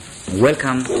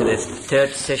Welcome to the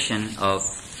third session of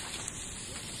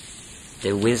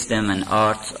the wisdom and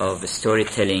art of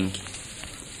storytelling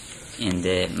in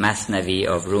the Masnavi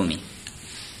of Rumi.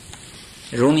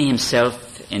 Rumi himself,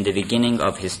 in the beginning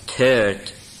of his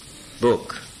third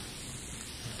book,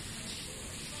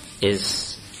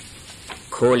 is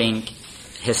calling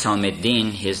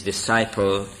Hisamuddin, his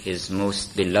disciple, his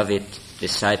most beloved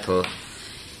disciple,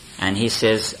 and he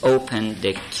says, open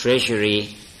the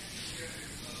treasury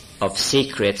of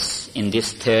secrets in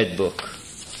this third book.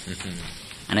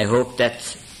 Mm-hmm. And I hope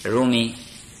that Rumi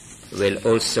will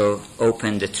also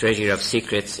open the treasury of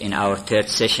secrets in our third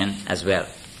session as well.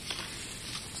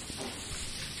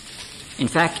 In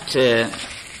fact,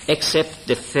 except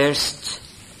the first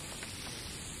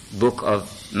book of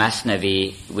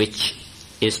Masnavi, which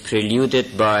is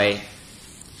preluded by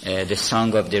the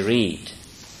Song of the Reed,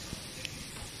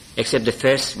 except the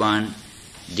first one,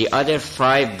 the other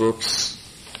 5 books,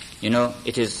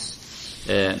 it is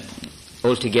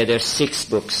altogether 6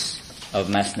 books of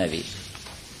Masnavi.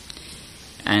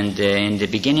 And in the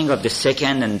beginning of the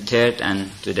second and third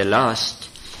and to the last,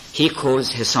 he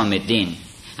calls Hisamuddin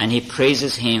and he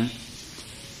praises him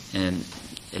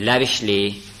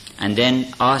lavishly, and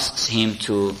then asks him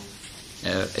to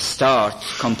start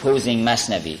composing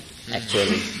Masnavi,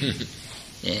 actually.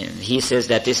 He says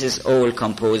that this is all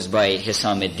composed by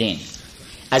Hisamuddin,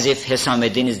 as if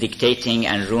Hisamuddin is dictating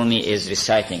and Rumi is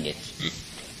reciting it.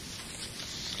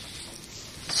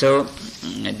 So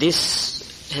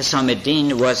this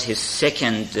Hisamuddin was his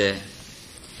second,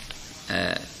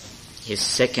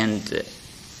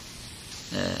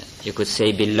 you could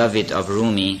say, beloved of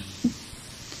Rumi,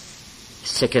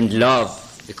 second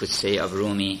love, you could say, of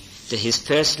Rumi. His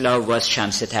first love was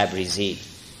Shams Tabrizi.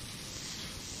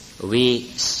 We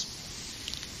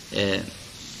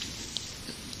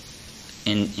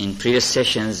in previous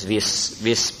sessions we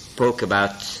spoke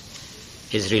about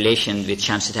his relation with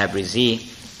Shams Tabrizi,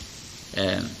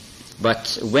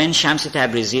 but when Shams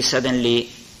Tabrizi suddenly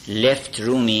left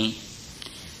Rumi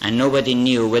and nobody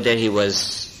knew whether he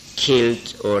was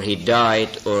killed or he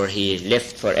died or he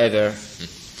left forever,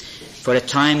 for a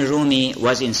time Rumi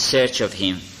was in search of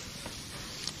him.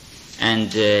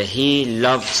 And he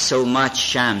loved so much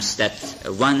Shams that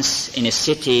once in a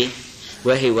city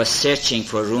where he was searching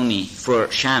for Rumi, for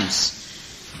Shams,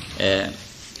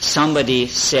 somebody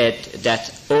said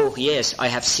that, oh yes, I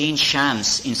have seen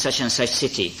Shams in such and such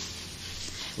city,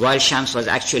 while Shams was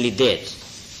actually dead.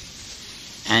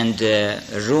 And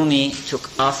Rumi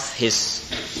took off his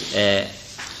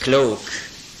cloak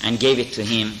and gave it to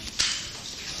him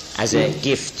as a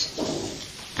gift.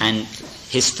 And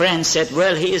his friend said,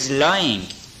 well, he is lying.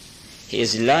 He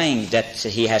is lying that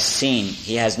he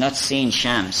has not seen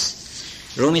Shams.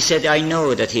 Rumi said, I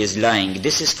know that he is lying.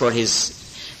 This is for his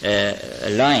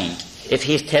lying. If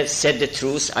he said the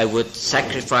truth, I would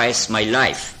sacrifice my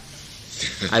life.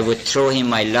 I would throw him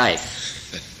my life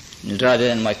rather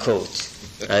than my coat,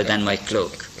 rather than my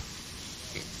cloak.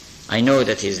 I know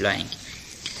that he is lying.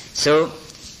 So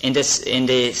in the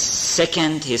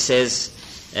second, he says,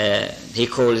 he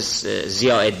calls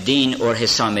Ziauddin or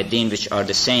Hisamuddin, which are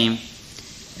the same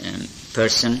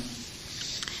person.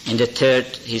 In the third,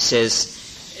 he says,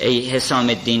 Ey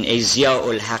Hisamuddin, ey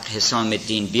Ziaul Haq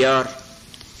Hisamuddin, بیار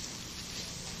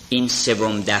این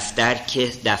سوم دفتر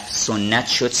که سنت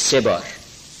شد 3 بار.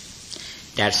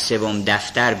 در سوم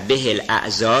دفتر بهل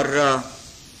اعذار را,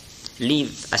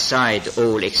 leave aside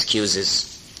all excuses.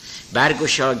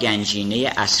 برگشا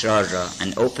گنجینه اسرار را,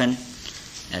 and open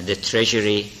the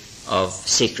treasury of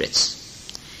secrets.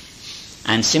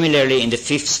 And similarly in the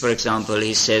 5th, for example,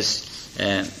 he says,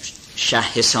 Shah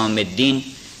Hisamuddin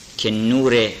که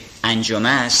نور انجم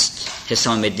است,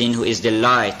 Hisamuddin, who is the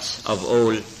light of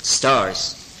all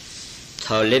stars,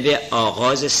 طالب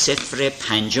آغاز سفر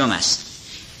پنجم است.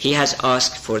 He has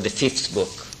asked for the 5th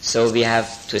book, so we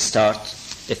have to start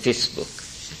the 5th book.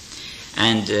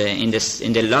 And in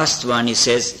the last one he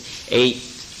says, ای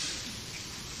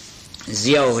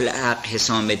ضیاء الحق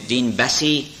حسامالدین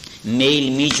بسی میل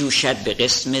می جوشد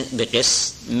به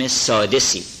قسم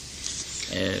سادسی.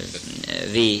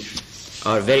 We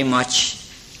are very much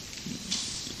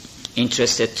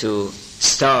interested to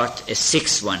start a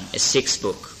 6th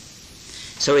book.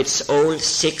 So it's all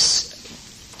 6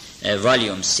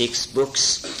 volumes, 6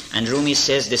 books, and Rumi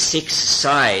says the 6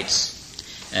 sides,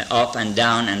 up and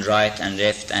down and right and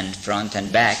left and front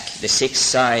and back, the 6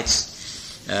 sides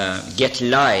get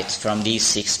light from these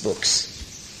 6 books.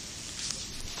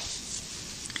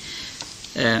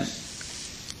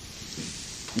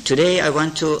 Today I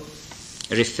want to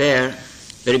refer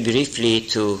very briefly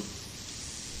to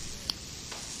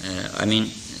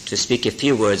to speak a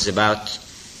few words about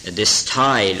the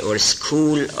style or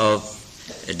school of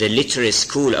the literary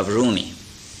school of Rumi,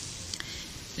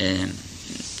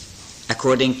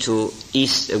 according to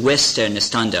Western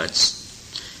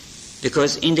standards.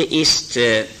 Because in the East,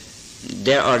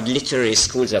 there are literary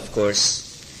schools, of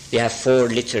course. We have 4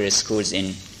 literary schools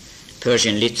in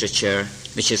Persian literature,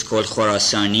 which is called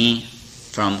Khorasani,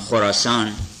 from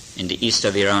Khorasan in the east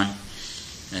of Iran.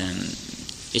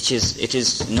 It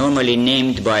is normally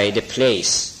named by the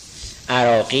place.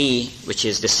 Araqi, which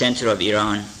is the center of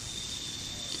Iran,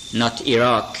 not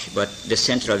Iraq, but the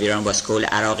center of Iran was called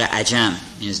Araq Ajam,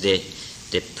 means the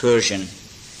Persian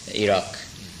Iraq.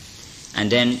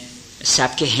 And then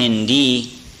Sabke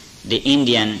Hindi, the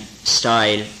Indian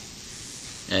style,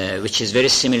 which is very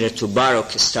similar to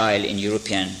Baroque style in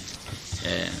European,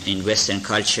 in Western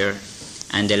culture.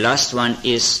 And the last one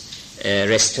is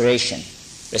restoration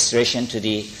to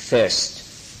the first,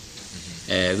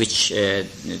 which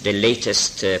the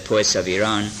latest poets of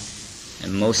Iran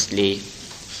mostly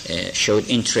showed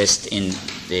interest in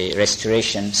the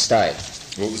restoration style.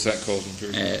 What was that called in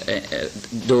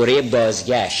Persian? Dore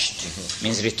Bazgasht,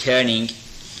 means returning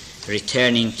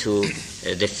to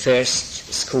the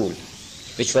first school,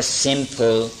 which was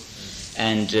simple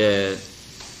and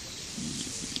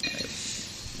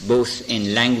both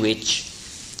in language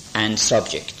and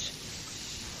subject,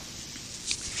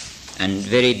 and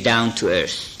very down to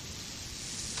earth.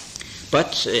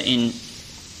 But in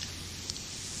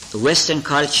Western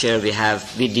culture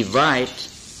we divide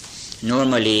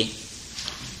normally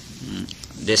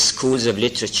the schools of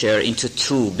literature into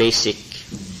 2 basic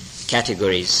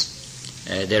categories,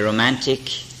 the romantic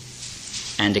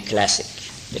and the classic.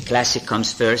 The classic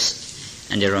comes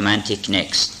first and the romantic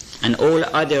next. And all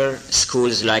other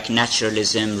schools like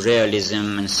naturalism,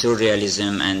 realism, and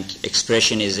surrealism, and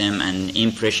expressionism, and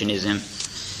impressionism,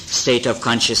 state of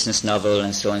consciousness novel,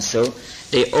 and so,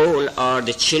 they all are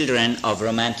the children of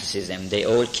romanticism. They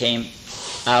all came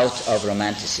out of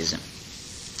romanticism.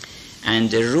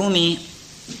 And Rumi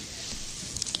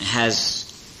has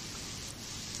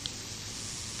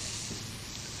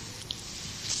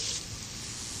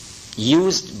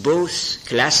used both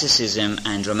classicism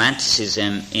and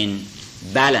romanticism in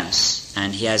balance,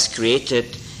 and he has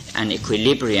created an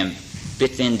equilibrium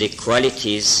between the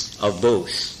qualities of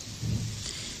both.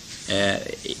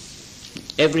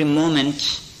 Every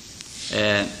moment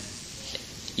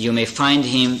you may find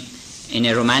him in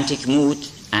a romantic mood,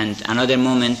 and another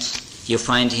moment you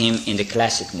find him in the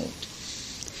classic mood.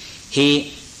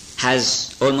 He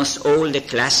has almost all the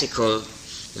classical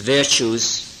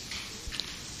virtues,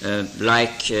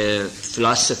 like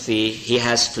philosophy. He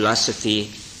has philosophy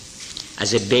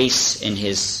as a base in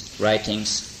his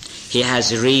writings. He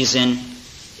has reason.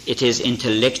 It is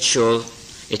intellectual.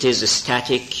 It is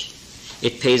static.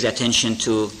 It pays attention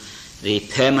to the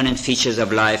permanent features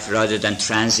of life rather than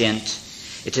transient.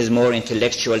 It is more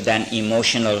intellectual than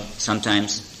emotional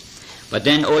sometimes. But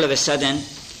then all of a sudden,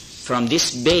 from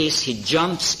this base, he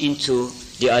jumps into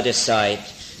the other side,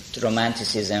 to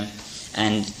romanticism,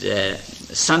 and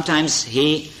sometimes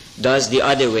he does the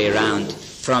other way around.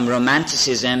 From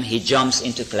romanticism, he jumps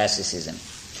into classicism.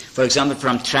 For example,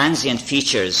 from transient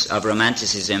features of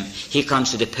romanticism, he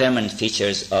comes to the permanent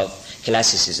features of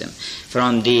classicism.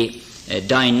 From the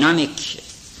dynamic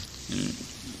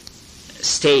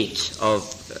state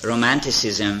of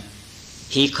romanticism,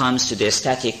 he comes to the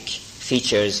static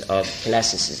features of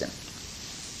classicism.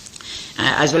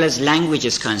 As well as language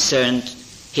is concerned,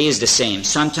 he is the same.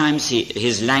 Sometimes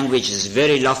his language is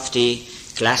very lofty,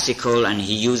 classical, and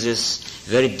he uses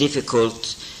very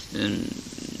difficult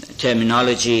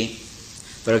terminology.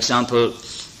 For example,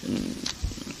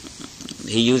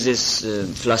 he uses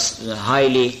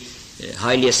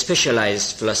highly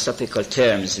specialized philosophical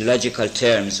terms, logical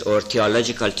terms, or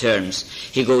theological terms.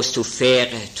 He goes to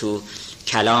fiqh, to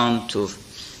kalam,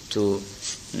 to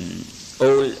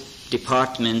all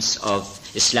departments of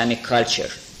Islamic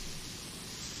culture.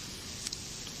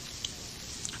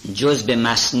 جز به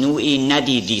مصنوعی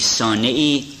ندیدی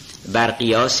صانعی بر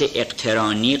قیاس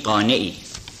اقترانی قانعی.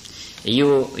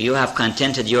 You have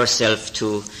contented yourself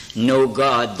to know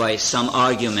God by some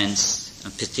arguments,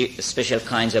 special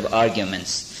kinds of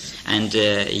arguments, and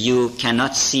you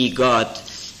cannot see God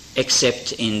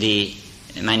except in the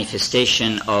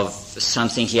manifestation of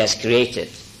something He has created.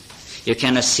 You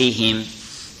cannot see Him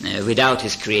without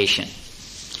His creation.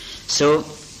 So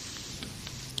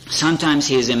sometimes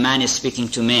he is a man speaking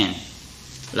to men,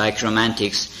 like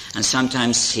romantics, and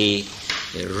sometimes he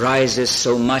rises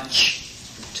so much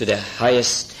to the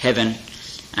highest heaven,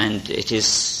 and he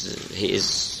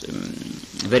is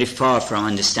very far from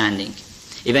understanding.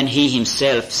 Even he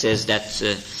himself says that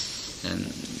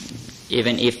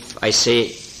even if I say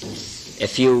a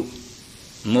few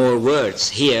more words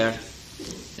here,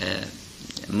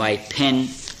 my pen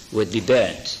would be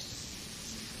burnt.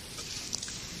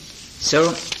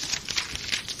 So,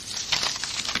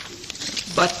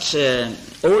 but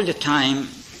all the time,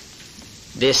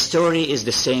 the story is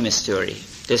the same story.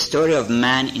 The story of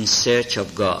man in search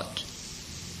of God.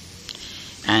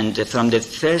 And from the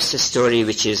first story,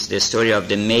 which is the story of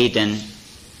the maiden,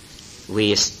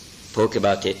 we spoke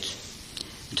about it,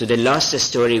 to the last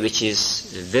story, which is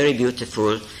very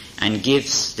beautiful and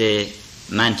gives the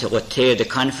Mantiqut, the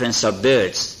conference of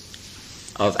birds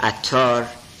of Attar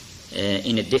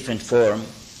in a different form,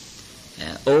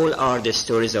 all are the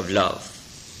stories of love.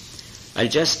 I'll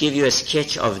just give you a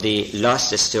sketch of the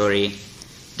last story.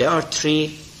 There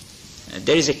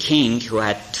is a king who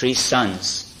had 3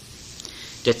 sons.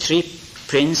 The 3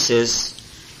 princes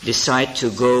decide to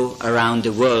go around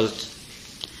the world,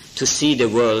 to see the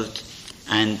world,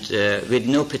 and with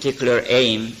no particular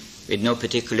aim, with no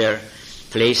particular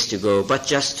place to go, but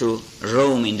just to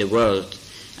roam in the world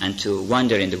and to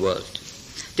wander in the world.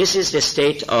 This is the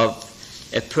state of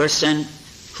a person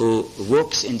who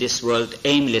walks in this world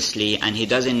aimlessly, and he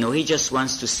doesn't know, he just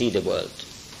wants to see the world.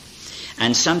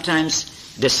 And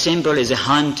sometimes the symbol is a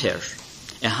hunter.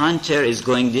 A hunter is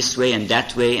going this way and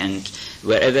that way, and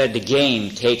wherever the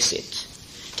game takes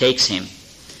him.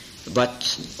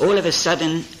 But all of a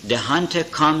sudden, the hunter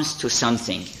comes to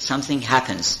something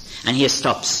happens, and he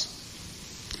stops.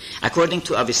 According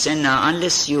to Avicenna,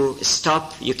 unless you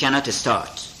stop, you cannot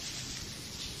start.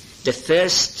 The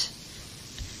first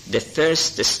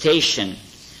station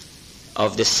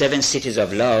of the 7 cities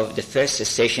of love, the first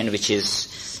station, which is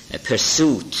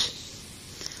pursuit,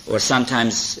 or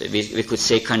sometimes we could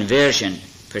say conversion,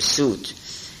 pursuit,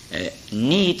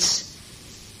 needs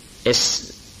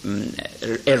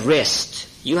a rest.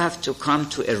 You have to come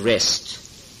to a rest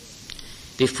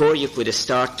before you could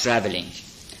start traveling.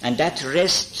 And that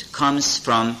rest comes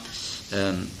from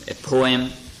a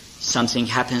poem, something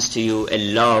happens to you, a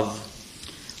love,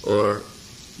 or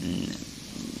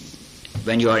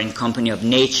when you are in company of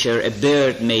nature, a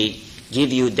bird may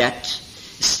give you that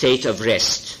state of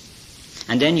rest.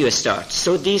 And then you start.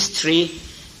 So these 3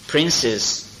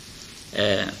 princes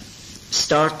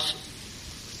start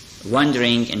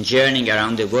wandering and journeying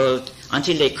around the world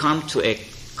until they come to a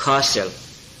castle,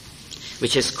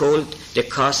 which is called the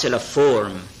Castle of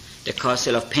Form, the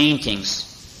Castle of Paintings.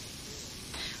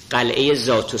 Qal'e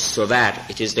Zat al-Suwar.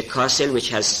 It is the castle which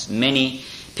has many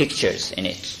pictures in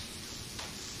it,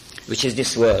 which is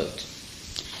this world.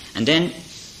 And then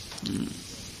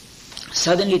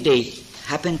suddenly they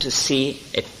happen to see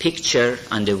a picture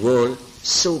on the wall,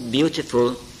 so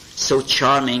beautiful, so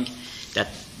charming, that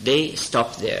they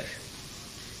stop there.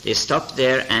 They stopped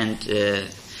there, and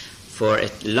for a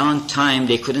long time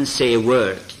they couldn't say a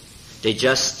word. They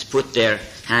just put their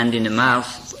hand in the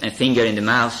mouth, a finger in the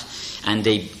mouth, and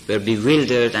they were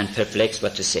bewildered and perplexed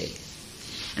what to say.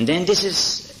 And then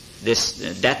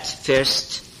that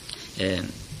first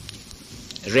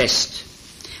rest.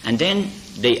 And then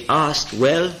they asked,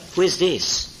 well, who is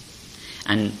this?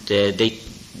 And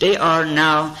they are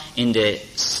now in the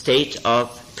state of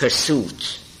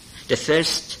pursuit. The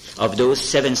first of those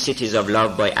 7 cities of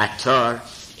love by Attar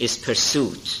is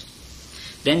pursuit.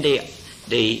 Then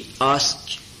they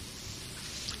ask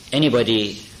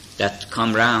anybody that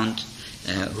come round,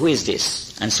 who is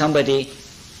this? And somebody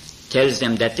tells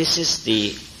them that this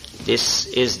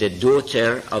is the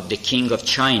daughter of the king of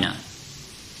China.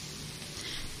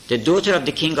 The daughter of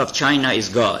the king of China is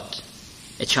God.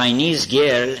 A Chinese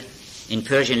girl in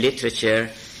Persian literature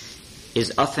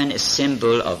is often a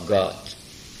symbol of God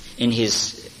in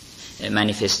his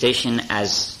manifestation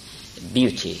as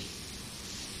beauty.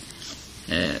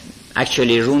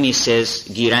 Actually, Rumi says,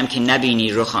 "Giram ki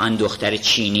nabini rukh an dukhtar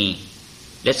chini."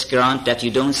 Let's grant that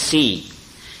you don't see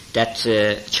that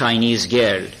Chinese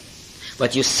girl,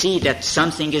 but you see that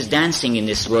something is dancing in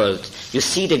this world. You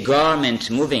see the garment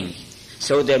moving.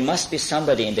 So there must be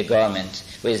somebody in the garment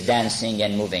who is dancing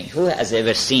and moving. Who has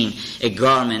ever seen a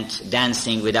garment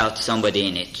dancing without somebody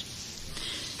in it?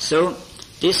 So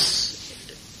this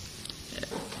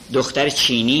Dukhtar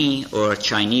Chini, or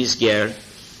Chinese girl,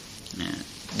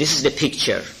 this is the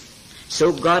picture.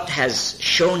 So God has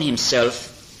shown himself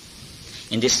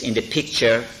in the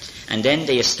picture, and then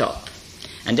they stop.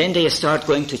 And then they start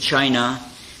going to China.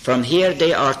 From here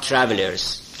they are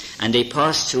travelers, and they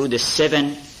pass through the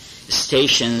 7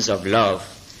 stations of love.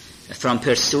 From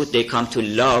pursuit they come to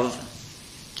love,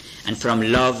 and from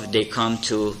love they come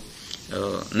to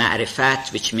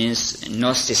ma'rifat, which means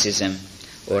Gnosticism,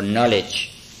 or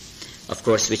knowledge, of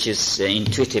course, which is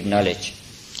intuitive knowledge.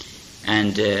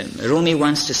 And Rumi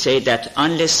wants to say that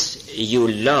unless you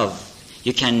love,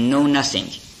 you can know nothing.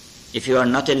 If you are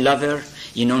not a lover,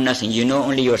 you know nothing. You know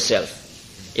only yourself.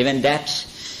 Even that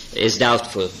is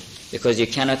doubtful, because you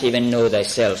cannot even know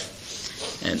thyself.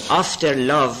 After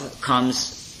love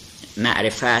comes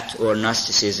ma'rifat, or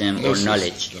Gnosticism, or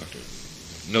knowledge. Doctor.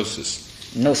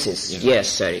 Gnosis. Gnosis, Yeah. yes,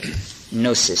 sorry.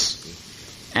 Gnosis.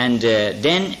 And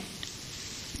then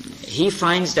he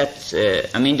finds that,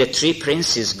 the three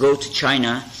princes go to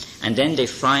China, and then they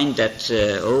find that,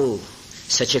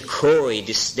 such a coy,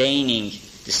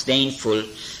 disdainful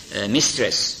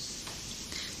mistress.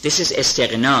 This is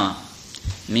istighna,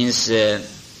 means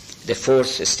the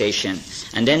fourth station.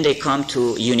 And then they come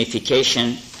to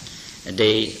unification.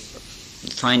 They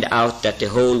find out that the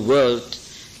whole world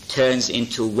turns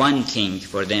into one thing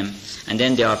for them. And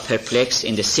then they are perplexed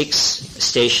in the sixth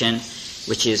station,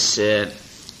 which is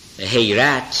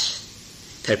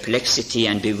hayrat, perplexity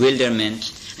and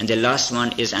bewilderment. And the last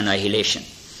one is annihilation.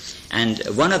 And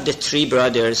one of the three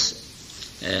brothers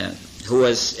who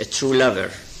was a true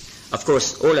lover, of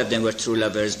course all of them were true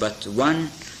lovers, but one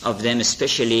of them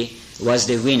especially was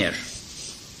the winner,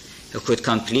 who could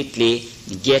completely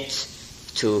get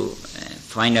to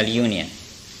final union.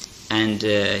 And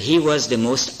he was the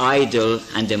most idle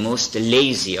and the most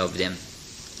lazy of them.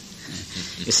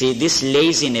 You see, this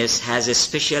laziness has a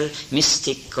special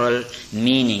mystical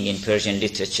meaning in Persian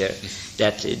literature,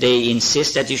 that they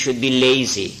insist that you should be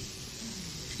lazy.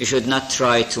 You should not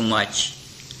try too much.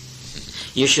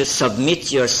 You should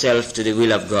submit yourself to the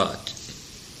will of God.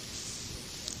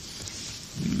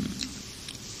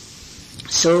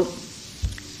 So,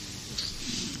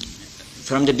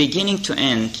 from the beginning to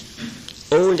end,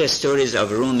 all the stories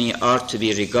of Rumi are to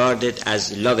be regarded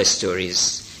as love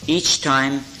stories, each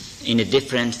time in a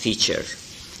different feature.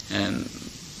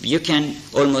 You can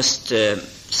almost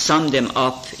sum them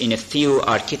up in a few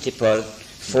archetypal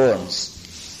forms,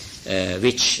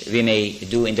 which we may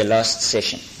do in the last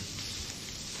session.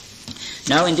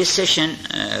 Now in this session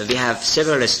we have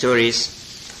several stories.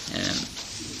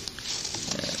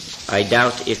 I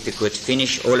doubt if we could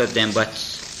finish all of them, but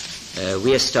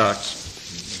we start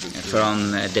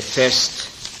from the first.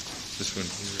 This one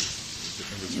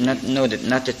here.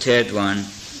 Not the third one.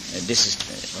 This is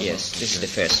this is the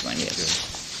first one. Yes.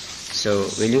 So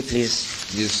will you please?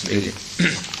 Yes.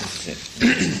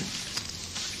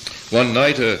 One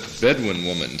night a Bedouin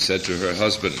woman said to her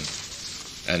husband,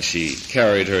 and she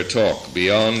carried her talk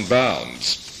beyond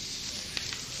bounds,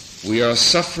 "We are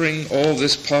suffering all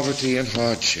this poverty and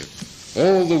hardship.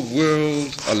 All the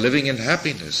world are living in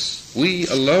happiness. We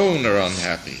alone are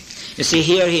unhappy." You see,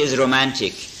 here he is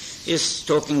romantic. He's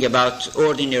talking about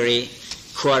ordinary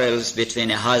quarrels between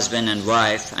a husband and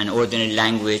wife, and ordinary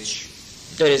language.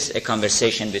 There is a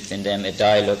conversation between them, a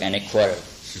dialogue and a quarrel.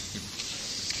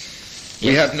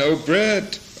 "We have no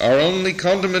bread. Our only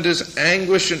condiment is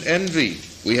anguish and envy.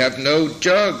 We have no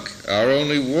jug. Our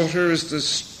only water is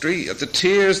the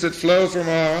tears that flow from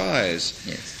our eyes.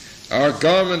 Yes. Our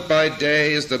garment by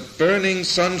day is the burning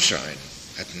sunshine.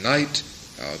 At night,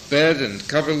 our bed and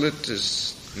coverlet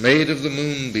is made of the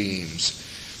moonbeams.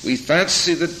 We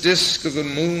fancy the disk of the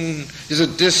moon is a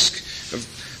disk of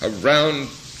a round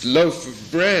loaf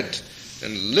of bread,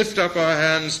 and lift up our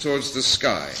hands towards the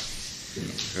sky."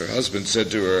 Her husband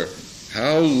said to her,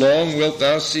 "How long wilt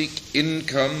thou seek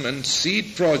income and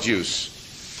seed produce?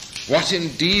 What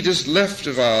indeed is left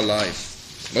of our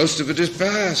life? Most of it is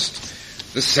past.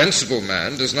 The sensible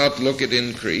man does not look at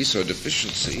increase or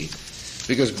deficiency,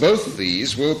 because both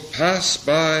these will pass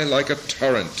by like a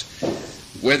torrent.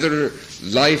 Whether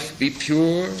life be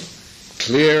pure,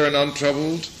 clear and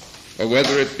untroubled, or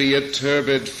whether it be a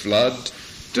turbid flood,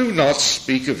 do not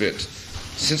speak of it,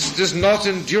 since it is not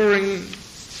enduring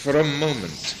for a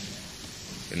moment.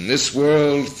 In this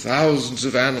world, thousands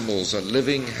of animals are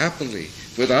living happily,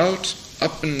 without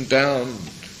up and down,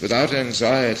 without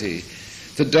anxiety.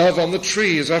 The dove on the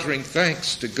tree is uttering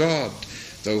thanks to God,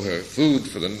 though her food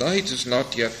for the night is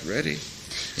not yet ready."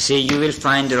 You see, you will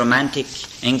find the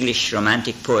English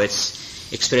romantic poets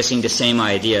expressing the same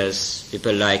ideas.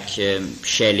 People like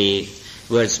Shelley,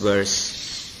 Wordsworth,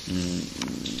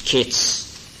 Keats,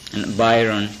 and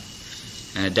Byron.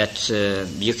 That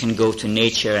you can go to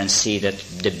nature and see that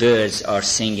the birds are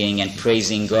singing and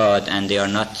praising God, and they do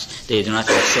not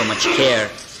have so much care.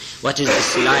 What is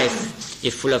this life?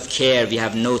 If full of care, we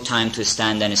have no time to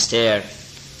stand and stare.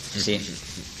 You see?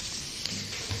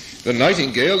 The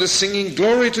nightingale is singing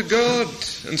glory to God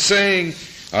and saying,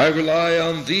 "I rely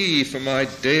on thee for my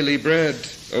daily bread,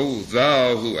 O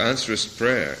thou who answerest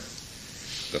prayer."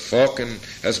 The falcon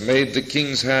has made the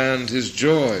king's hand his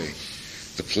joy,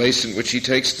 the place in which he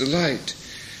takes delight,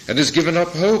 and has given up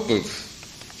hope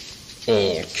of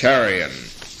all carrion.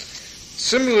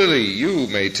 Similarly, you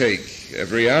may take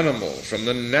every animal, from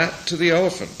the gnat to the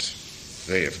elephant.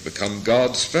 They have become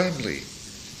God's family,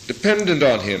 dependent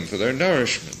on him for their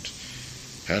nourishment.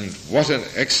 And what an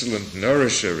excellent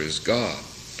nourisher is God.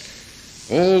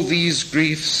 All these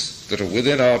griefs that are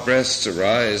within our breasts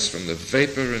arise from the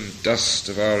vapor and dust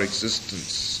of our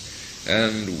existence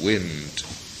and wind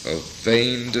of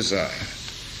vain desire.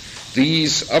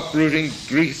 These uprooting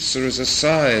griefs are as a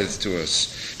scythe to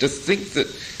us. To think that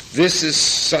this is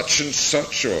such and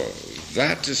such or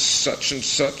that is such and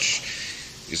such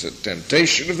is a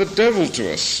temptation of the devil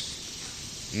to us.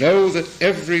 Know that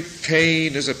every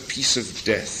pain is a piece of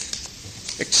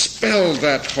death. Expel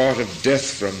that heart of death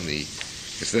from thee,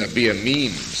 if there be a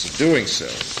means of doing so.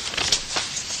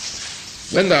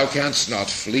 When thou canst not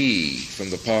flee from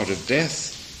the part of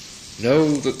death,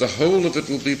 know that the whole of it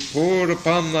will be poured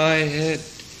upon thy head.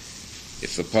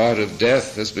 If the part of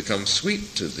death has become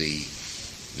sweet to thee,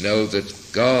 know that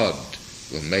God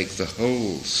will make the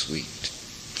whole sweet.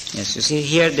 Yes, you see,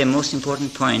 here the most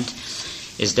important point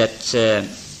is that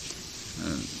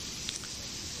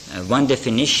one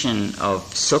definition of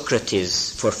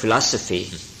Socrates for philosophy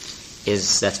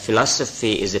is that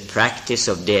philosophy is a practice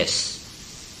of death.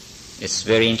 It's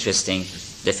very interesting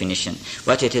definition,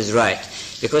 but it is right.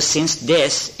 Because since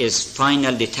death is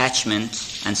final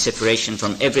detachment and separation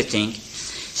from everything,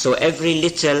 so every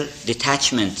little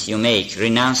detachment you make,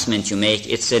 renouncement you make,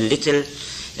 it's a little,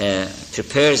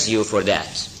 prepares you for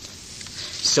that.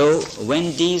 So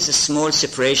when these small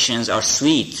separations are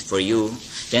sweet for you,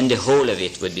 then the whole of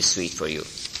it will be sweet for you.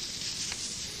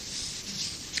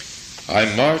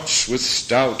 I march with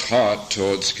stout heart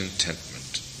towards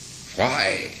contentment.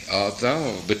 Why art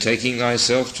thou betaking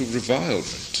thyself to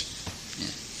revilement?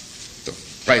 The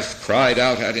wife cried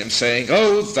out at him, saying,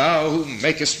 O thou who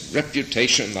makest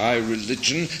reputation thy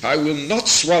religion, I will not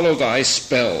swallow thy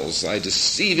spells, thy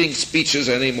deceiving speeches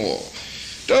any more.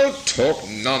 Don't talk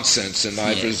nonsense in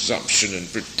thy presumption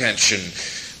and pretension.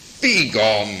 Be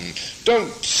gone.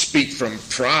 Don't speak from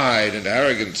pride and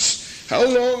arrogance. How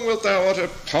long wilt thou utter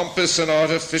pompous and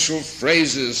artificial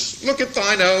phrases? Look at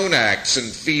thine own acts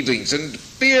and feelings, and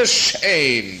be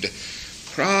ashamed.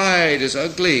 Pride is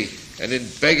ugly, and in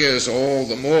beggars all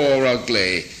the more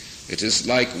ugly. It is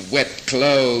like wet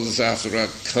clothes after a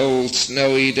cold,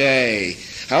 snowy day.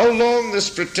 How long this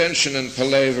pretension and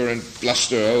palaver and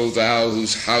bluster, O thou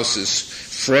whose house is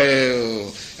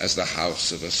frail as the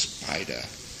house of a spider?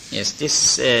 Yes,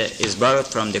 this is borrowed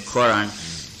from the Quran.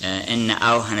 إن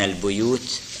أوهن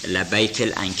البيوت لبيت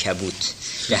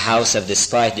العنكبوت. The house of the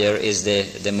spider is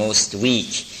the most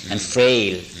weak and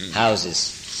frail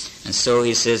houses. And so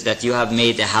he says that you have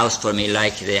made a house for me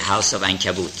like the house of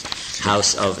Ankabut,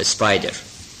 house of a spider.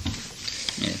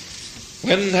 Yeah.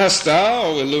 When hast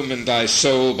thou illumined thy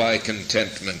soul by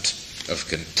contentment? Of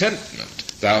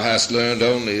contentment thou hast learned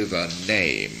only the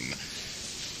name.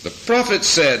 The prophet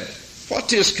said,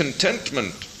 What is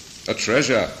contentment? A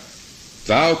treasure.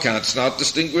 Thou canst not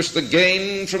distinguish the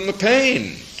gain from the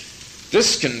pain.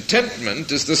 This contentment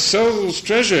is the soul's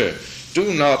treasure.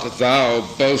 Do not thou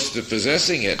boast of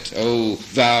possessing it, O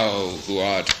thou who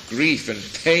art grief and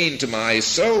pain to my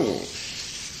soul.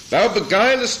 Thou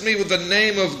beguilest me with the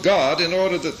name of God in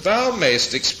order that thou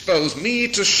mayst expose me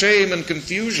to shame and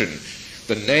confusion.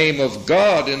 The name of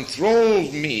God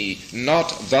enthralled me, not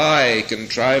thy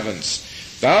contrivance.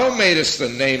 Thou madest the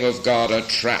name of God a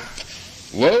trap.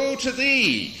 Woe to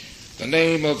thee! The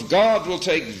name of God will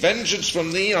take vengeance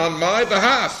from thee on my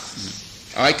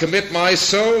behalf. I commit my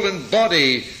soul and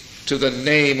body to the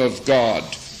name of God.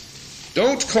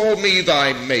 Don't call me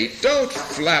thy mate. Don't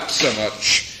flap so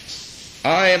much.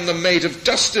 I am the mate of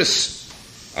justice.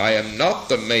 I am not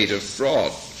the mate of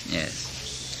fraud.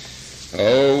 Yes.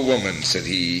 O woman, said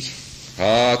he,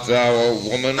 art thou a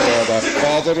woman or the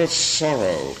father of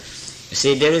sorrow? You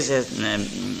see, there is a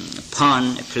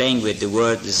pun playing with the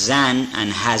word zan and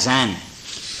hazan.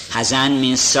 Hazan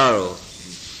means sorrow,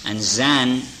 and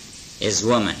zan is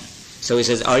woman. So he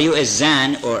says, are you a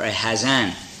zan or a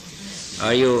hazan?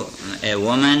 Are you a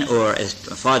woman or a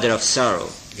father of sorrow?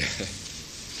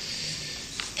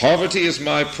 Poverty is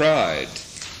my pride,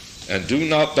 and do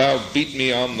not thou beat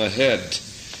me on the head.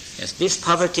 Yes, this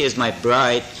poverty is my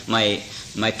pride.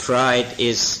 My pride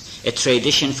is a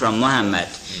tradition from Muhammad.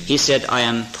 He said, I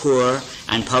am poor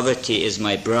and poverty is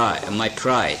my pride.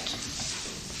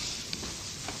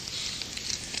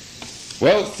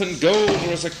 Wealth and gold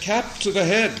are as a cap to the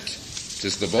head.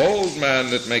 'Tis the bald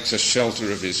man that makes a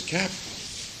shelter of his cap.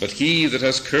 but he that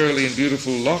has curly and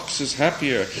beautiful locks is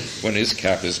happier when his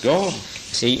cap is gone.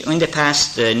 See, in the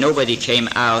past, nobody came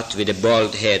out with a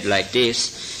bald head like this,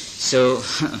 so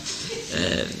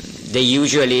they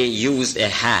usually used a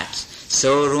hat.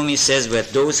 So Rumi says,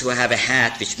 but those who have a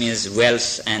hat, which means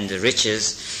wealth and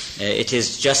riches, it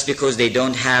is just because they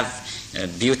don't have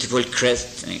beautiful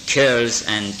curls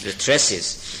and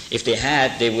tresses. If they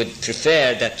had, they would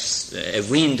prefer that a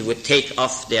wind would take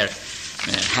off their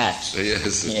hat.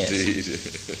 Yes, indeed.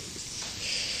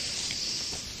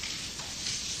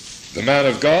 The man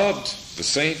of God, the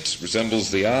saint, resembles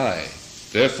the eye.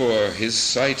 Therefore his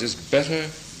sight is better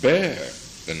bare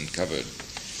than covered.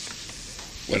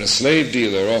 When a slave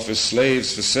dealer offers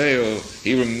slaves for sale,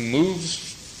 he removes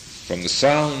from the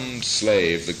sound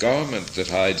slave the garment that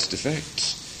hides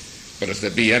defects. But if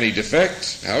there be any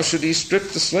defect, how should he strip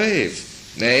the slave?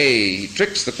 Nay, he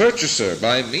tricks the purchaser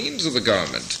by means of the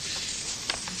garment.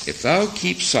 If thou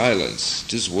keep silence,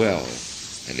 'tis well,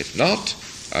 and if not,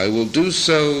 I will do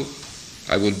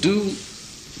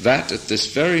that at this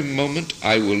very moment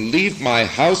I will leave my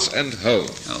house and home.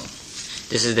 Oh,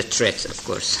 this is the threat, of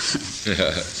course.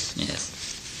 Yes.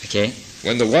 Okay.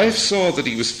 When the wife saw that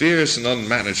he was fierce and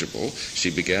unmanageable,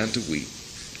 she began to weep.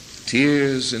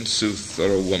 Tears, in sooth,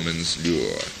 are a woman's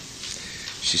lure.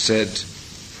 She said,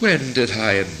 when did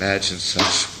I imagine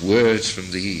such words from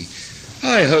thee?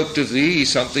 I hoped of thee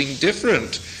something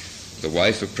different. The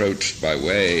wife approached by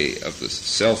way of the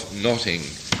self-knotting.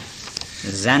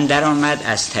 زن در آمد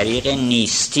از طریق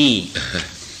نیستی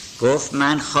گفت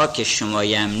من خاک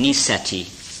شمایم نیستی.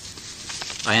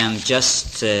 I am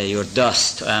just your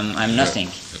dust. I'm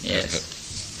nothing. Yes.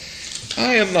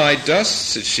 I am thy dust,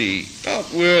 said she,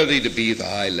 not worthy to be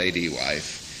thy lady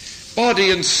wife.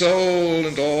 Body and soul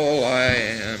and all I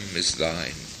am is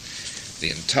thine.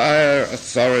 The entire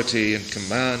authority and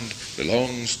command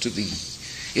belongs to thee.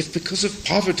 If because of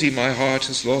poverty my heart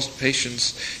has lost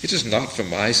patience, it is not for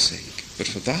my sake, but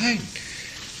for thine.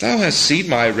 Thou hast seen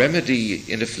my remedy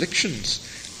in afflictions.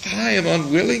 I am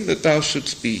unwilling that thou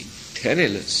shouldst be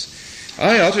penniless.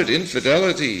 I uttered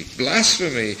infidelity,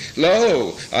 blasphemy.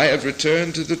 Lo, I have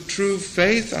returned to the true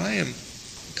faith. I am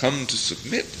come to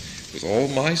submit with all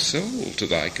my soul to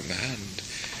thy command.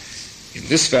 In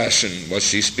this fashion was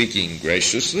she speaking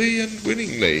graciously and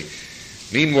winningly.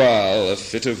 Meanwhile, a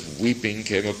fit of weeping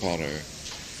came upon her.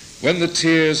 When the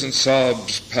tears and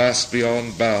sobs passed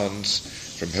beyond bounds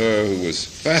from her who was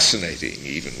fascinating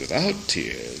even without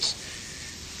tears,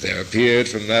 there appeared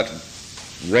from that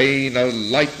rain a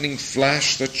lightning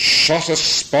flash that shot a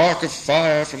spark of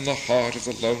fire from the heart of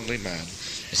the lonely man.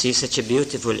 You see, such a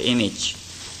beautiful image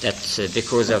that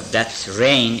because of that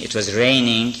rain, it was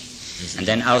raining, and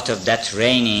then out of that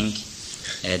raining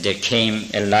there came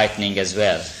a lightning as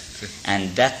well.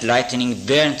 And that lightning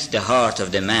burnt the heart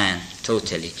of the man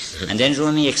totally. And then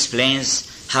Rumi explains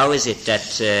how is it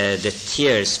that the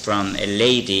tears from a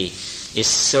lady is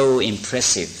so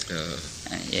impressive.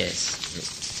 Yes.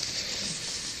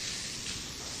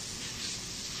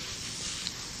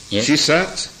 Yes. She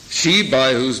sat, she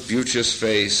by whose beauteous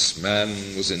face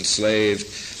man was enslaved.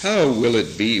 How will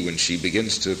it be when she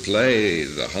begins to play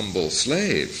the humble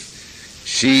slave?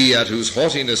 She at whose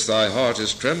haughtiness thy heart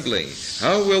is trembling,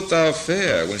 how wilt thou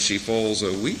fare when she falls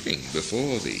a-weeping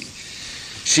before thee?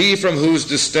 She from whose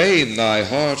disdain thy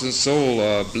heart and soul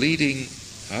are bleeding,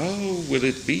 how will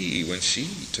it be when she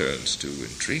turns to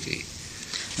entreaty?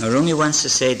 Now, Rumi wants to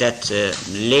say that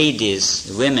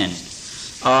ladies, women,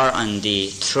 are on the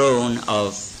throne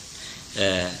of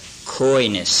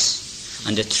coyness,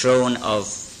 on the throne of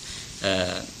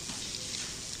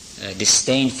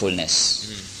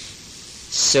disdainfulness.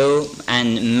 So,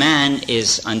 and man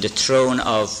is on the throne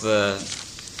of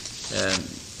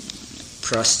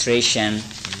prostration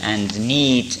and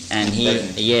need, and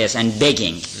and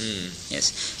begging.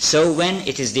 Yes. So when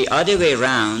it is the other way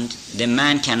around, the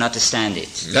man cannot stand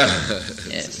it.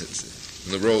 Yes.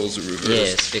 The roles are reversed.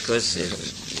 Yes, because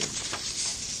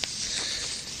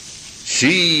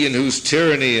she in whose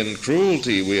tyranny and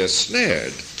cruelty we are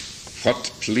snared,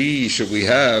 what plea should we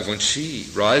have when she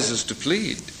rises to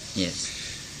plead? Yes.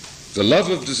 The love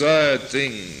of desired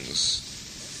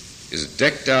things is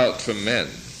decked out for men.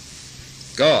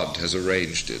 God has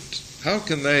arranged it. How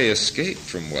can they escape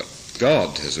from what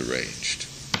God has arranged?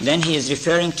 Then he is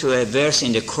referring to a verse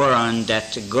in the Quran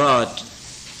that God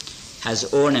has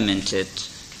ornamented,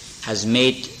 has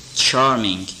made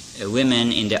charming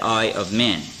women in the eye of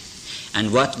men.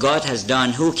 And what God has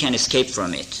done, who can escape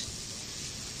from it?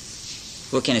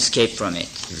 Who can escape from it?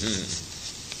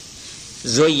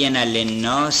 زُيِّنَ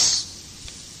لِلنَّاسِ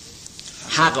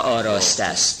حق آراسته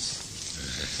است.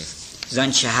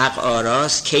 زانچه حق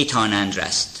آراست کی تانند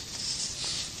رست.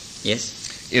 Yes?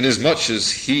 Inasmuch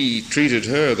as he treated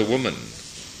her, the woman,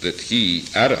 that he,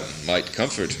 Adam, might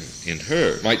comfort in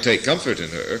her, might take comfort in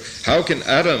her, how can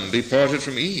Adam be parted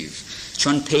from Eve?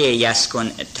 چون پی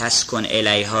یسکن تسکن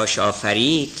الیهاش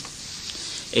آفرید.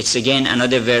 It's again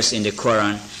another verse in the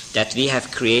Quran that we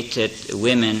have created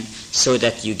women so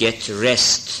that you get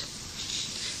rest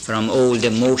from all the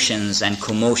motions and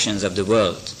commotions of the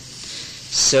world.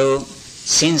 So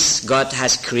since God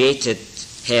has created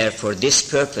her for this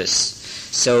purpose,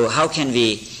 so how can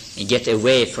we get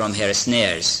away from her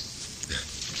snares?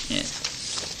 Yeah.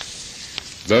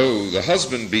 Though the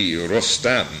husband be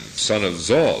Rostam, son of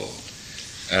Zol,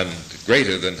 and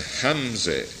greater than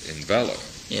Hamza in valor.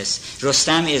 Yes,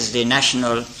 Rostam is the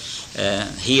national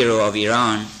hero of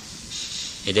Iran,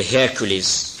 the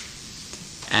Hercules,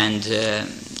 and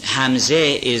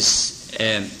Hamza is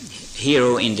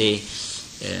hero in the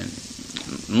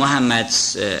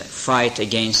Muhammad's fight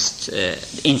against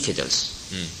infidels.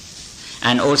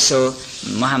 And also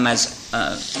Muhammad's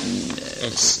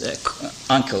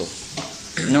uncle,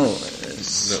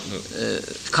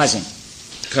 cousin.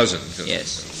 Cousin. Yes.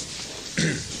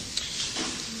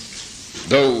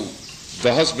 Though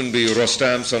the husband be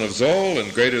Rostam, son of Zol,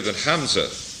 and greater than Hamza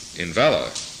in valor,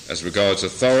 as regards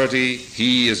authority,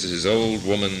 he is his old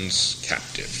woman's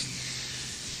captive.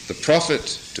 The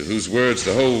prophet, to whose words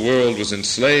the whole world was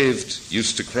enslaved,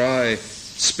 used to cry,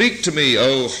 "Speak to me,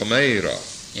 O Humaira."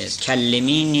 Yes,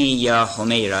 Kallimini ya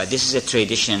Humaira. This is a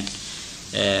tradition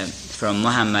from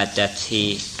Muhammad that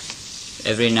he,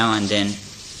 every now and then,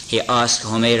 he asked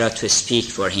Humaira to speak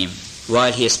for him,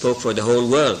 while he spoke for the whole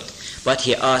world. But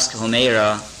he asked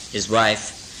Humaira, his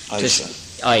wife,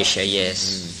 Aisha, yes.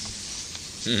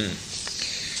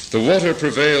 The water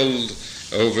prevailed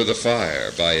over the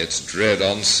fire by its dread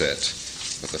onset,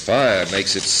 but the fire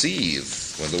makes it seethe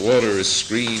when the water is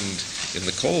screened in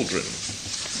the cauldron.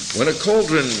 When a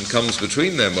cauldron comes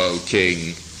between them, O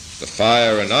king, the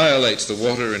fire annihilates the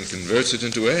water and converts it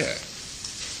into air.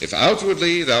 If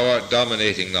outwardly thou art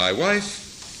dominating thy wife,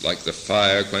 like the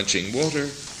fire quenching water,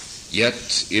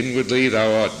 yet inwardly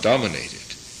thou art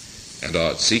dominated, and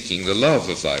art seeking the love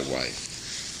of thy wife.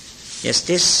 Yes,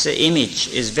 this image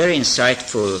is very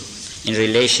insightful in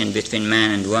relation between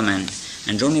man and woman.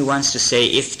 And Rumi wants to say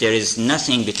if there is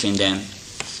nothing between them,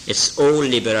 it's all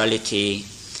liberality,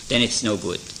 then it's no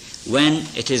good. When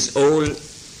it is all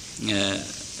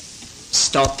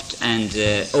stopped and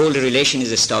all the relation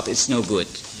is stopped, it's no good.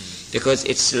 Because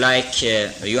it's like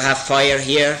you have fire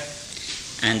here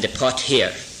and the pot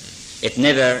here. It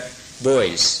never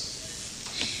boils.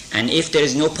 And if there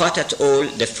is no pot at all,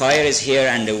 the fire is here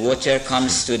and the water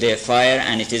comes to the fire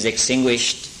and it is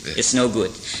extinguished, it's no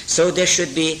good. So there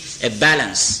should be a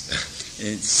balance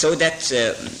so that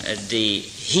the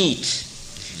heat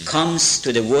comes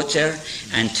to the water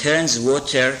and turns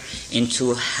water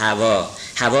into hawa.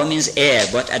 Hawa means air,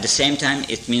 but at the same time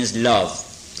it means love.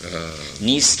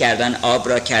 Nis kardan ab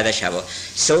ra kardash hawa.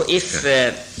 So if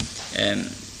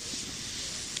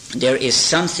there is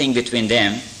something between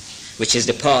them, which is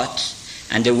the pot,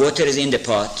 and the water is in the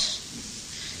pot,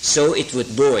 so it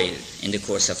would boil in the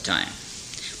course of time.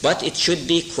 But it should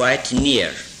be quite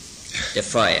near the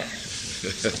fire.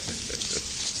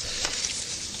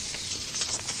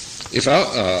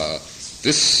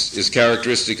 This is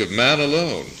characteristic of man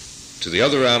alone. To the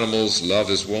other animals, love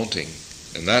is wanting,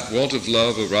 and that want of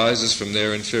love arises from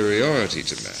their inferiority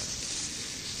to man.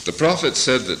 The prophet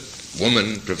said that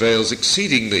woman prevails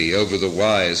exceedingly over the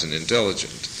wise and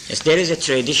intelligent. Yes, there is a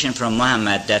tradition from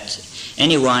Muhammad that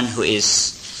anyone who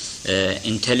is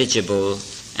intelligible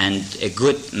and a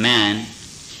good man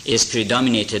is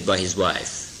predominated by his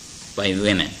wife, by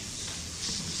women.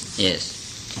 Yes.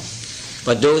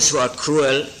 But those who are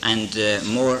cruel and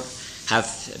more have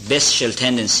bestial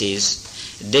tendencies,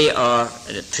 they are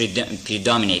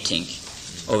predominating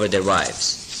over their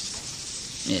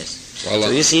wives. Yes. Well,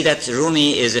 so you see that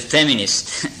Rumi is a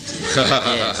feminist.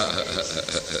 Yes.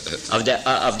 Of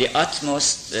the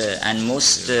utmost and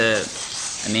most,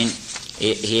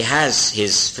 he has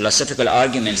his philosophical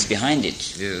arguments behind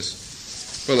it. Yes.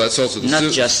 Well, that's also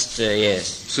the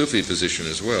Sufi position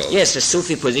as well. Yes, the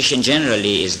Sufi position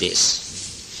generally is this.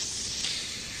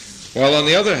 While on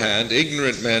the other hand,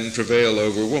 ignorant men prevail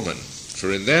over woman,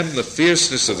 for in them the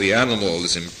fierceness of the animal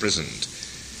is imprisoned.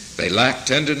 They lack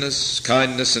tenderness,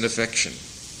 kindness, and affection,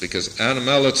 because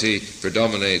animality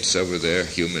predominates over their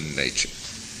human nature.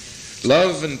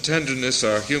 Love and tenderness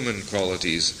are human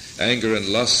qualities. Anger and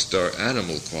lust are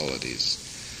animal qualities.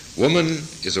 Woman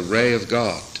is a ray of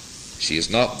God. She is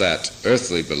not that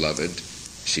earthly beloved.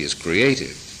 She is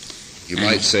creative. You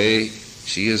might say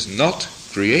She is not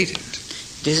created.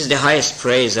 This is the highest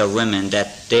praise of women,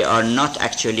 that they are not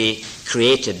actually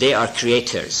created, they are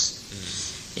creators.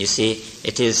 You see,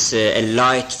 it is a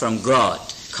light from God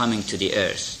coming to the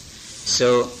earth.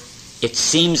 So it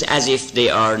seems as if they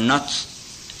are not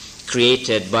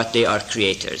created, but they are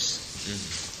creators,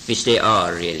 which they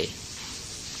are really.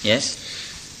 Yes?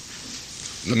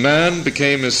 The man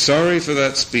became as sorry for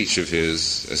that speech of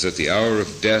his as at the hour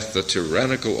of death the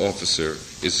tyrannical officer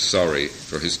is sorry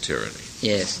for his tyranny.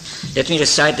 Yes. Let me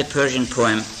recite the Persian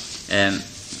poem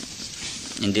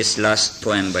in this last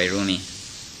poem by Rumi.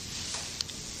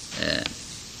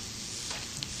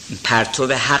 پرتو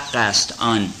حق است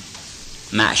آن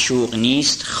معشوق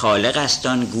نیست، خالق است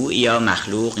آن گویا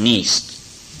مخلوق نیست.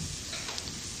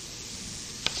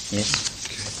 Yes.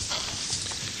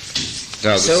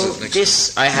 Now, So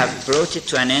this I have brought it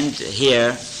to an end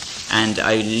here, and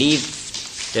I leave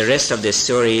the rest of the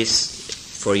stories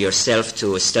for yourself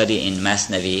to study in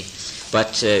Masnavi.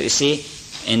 But you see,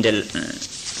 in the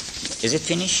is it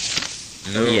finished?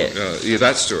 No, Yeah.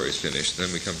 that story is finished.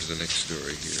 Then we come to the next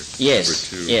story here.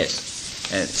 Yes, Number 2. yes.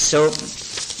 So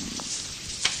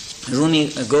Rumi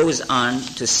goes on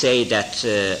to say that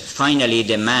finally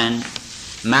the man,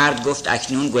 مرد گفت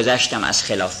اکنون گذشتم از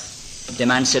خلاف. The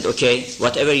man said, okay,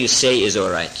 whatever you say is all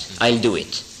right. I'll do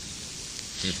it.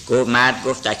 مرد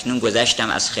گفت اکنون گذشتم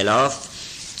از خلاف،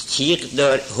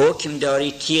 حکم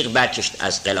داری تیغ برکشت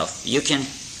از غلاف. You can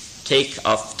take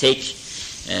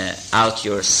out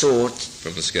your sword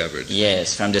From the scabbard.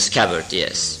 Yes, from the scabbard,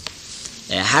 yes.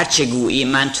 هر چه گویی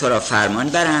من تو را فرمان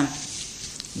برم،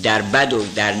 در بد و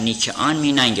در نیک آن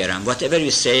می ننگرم. Whatever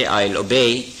you say, I'll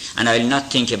obey, and I'll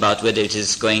not think about whether it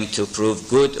is going to prove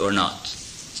good or not.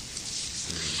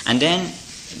 And then,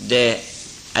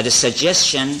 at the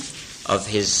suggestion of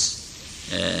his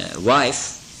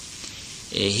wife,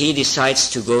 he decides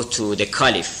to go to the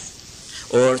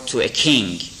caliph, or to a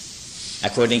king,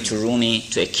 according to Rumi,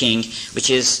 to a king, which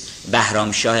is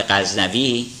Bahram Shah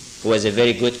Ghaznavi, who was a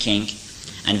very good king,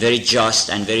 and very just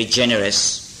and very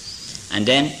generous. And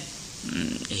then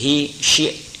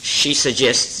she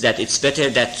suggests that it's better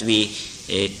that we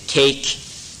take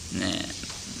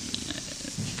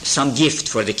some gift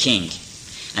for the king.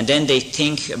 And then they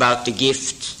think about the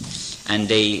gift, and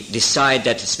they decide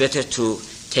that it's better to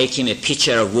take him a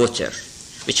pitcher of water,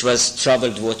 which was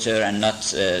troubled water and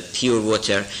not pure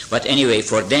water. But anyway,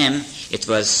 for them, it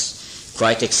was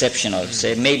quite exceptional.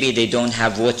 So maybe they don't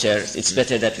have water, it's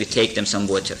better that we take them some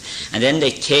water. And then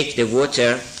they take the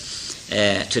water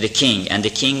to the king, and the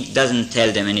king doesn't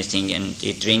tell them anything, and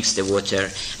he drinks the water,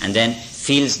 and then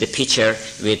fills the pitcher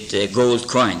with gold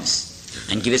coins,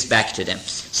 and gives back to them.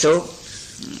 So,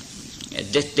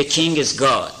 the king is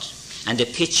God, and the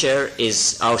pitcher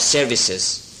is our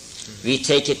services. We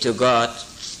take it to God,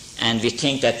 and we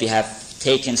think that we have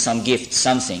taken some gift,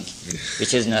 something,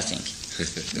 which is nothing.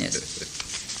 Yes.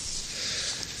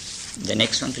 The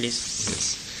next one, please.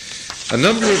 Yes. A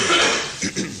number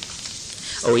of...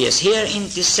 Oh yes, here in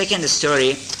this second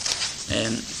story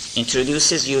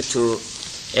introduces you to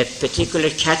a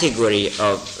particular category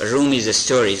of Rumi's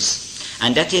stories,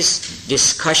 and that is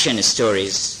discussion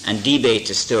stories and debate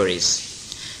stories.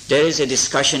 There is a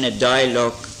discussion, a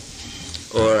dialogue,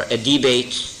 or a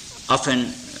debate,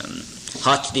 often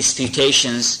hot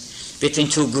disputations between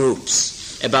two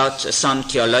groups about some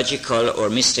theological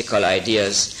or mystical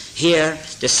ideas. Here,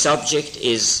 the subject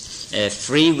is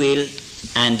free will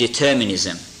and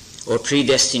determinism, or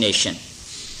predestination.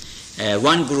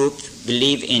 One group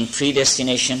believe in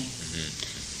predestination.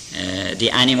 The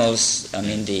animals,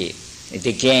 the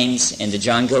games in the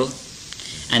jungle.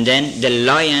 And then the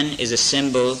lion is a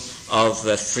symbol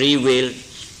of free will,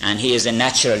 and he is a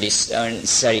naturalist,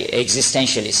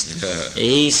 existentialist.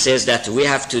 He says that we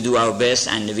have to do our best,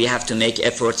 and we have to make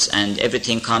efforts, and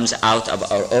everything comes out of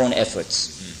our own efforts.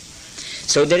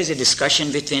 So there is a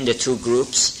discussion between the two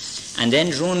groups, and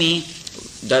then Rumi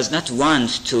does not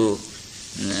want to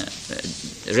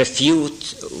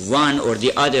refute one or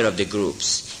the other of the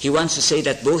groups. He wants to say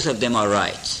that both of them are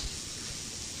right.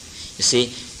 You see,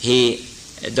 he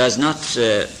does not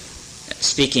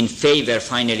speak in favor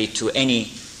finally to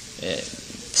any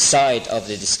side of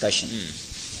the discussion,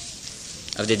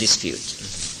 of the dispute.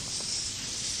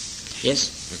 Yes?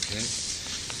 Okay.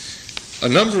 A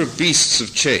number of beasts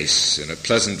of chase in a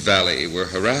pleasant valley were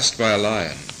harassed by a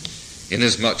lion,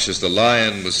 inasmuch as the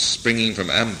lion was springing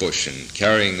from ambush and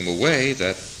carrying them away,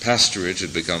 that pasturage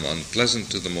had become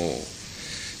unpleasant to them all.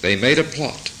 They made a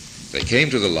plot. They came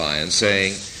to the lion,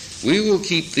 saying, "We will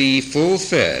keep thee full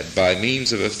fed by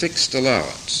means of a fixed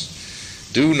allowance.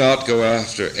 Do not go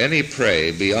after any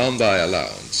prey beyond thy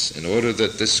allowance, in order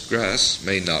that this grass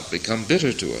may not become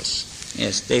bitter to us.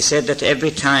 Yes, they said that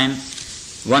every time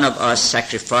one of us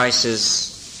sacrifices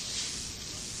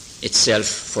itself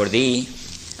for thee,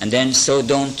 and then so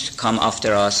don't come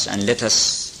after us and let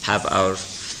us have our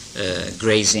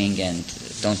grazing and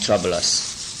don't trouble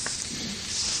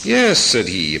us. Yes, said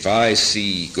he, if I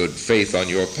see good faith on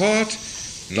your part,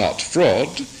 not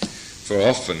fraud, for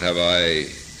often have I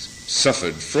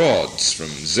suffered frauds from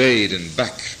Zaid and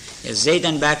Bak. Yes, Zaid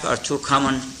and Bak are two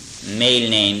common male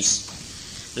names,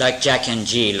 like Jack and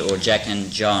Jill or Jack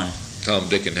and John. Tom,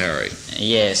 Dick, and Harry.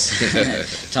 Yes,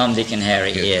 Tom, Dick, and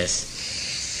Harry, yes.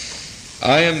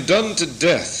 I am done to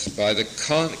death by the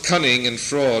cunning and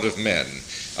fraud of men.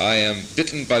 I am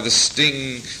bitten by the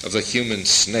sting of the human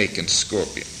snake and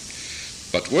scorpion.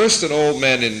 But worse than all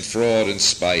men in fraud and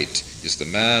spite is the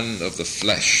man of the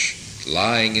flesh,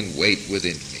 lying in wait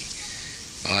within me.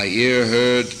 My ear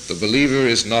heard, the believer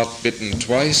is not bitten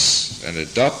twice, and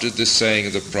adopted this saying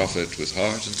of the prophet with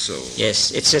heart and soul.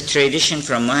 Yes, it's a tradition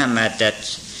from Muhammad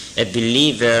that a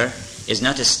believer is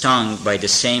not stung by the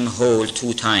same hole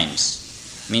 2 times.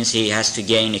 Means he has to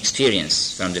gain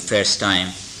experience from the first time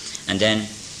and then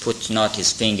put not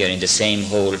his finger in the same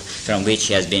hole from which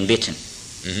he has been bitten.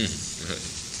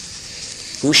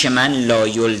 گوش من لا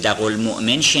یلدغ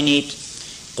المؤمن شنید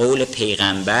قول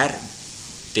پیغمبر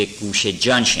به گوش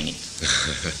جان شنید.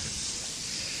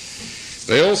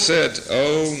 They all said,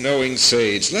 O knowing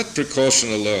sage, let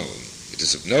precaution alone. It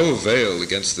is of no avail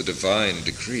against the divine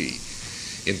decree.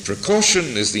 In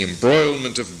precaution is the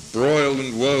embroilment of broil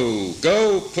and woe.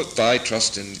 Go, put thy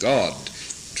trust in God.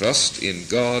 Trust in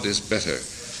God is better.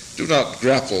 Do not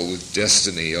grapple with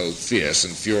destiny, O fierce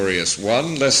and furious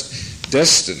one, lest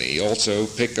destiny also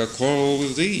pick a quarrel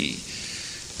with thee.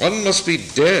 One must be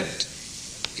dead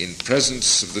in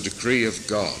presence of the decree of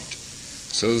God,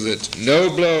 so that no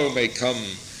blow may come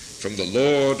from the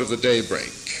Lord of the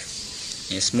daybreak.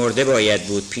 Yes, مرده باید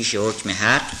بود پیش حکم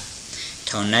حق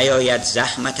تا نیاید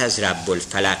زحمت از رب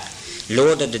الفلق.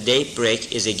 Lord of the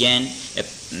daybreak is again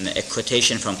a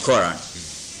quotation from Quran.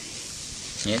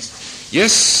 Yes?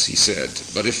 Yes, he said,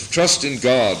 but if trust in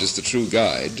God is the true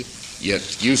guide,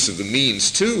 yet use of the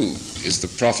means too is the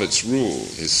Prophet's rule,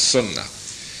 his sunnah.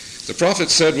 The Prophet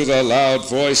said with a loud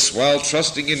voice, while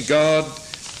trusting in God,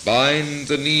 bind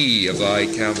the knee of thy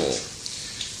camel.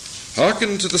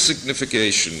 Hearken to the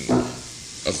signification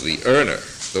of the earner,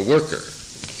 the worker,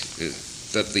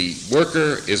 that the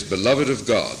worker is beloved of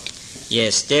God.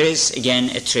 Yes, there is again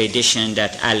a tradition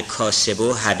that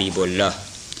al-kasibu habibullah,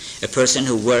 a person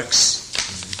who works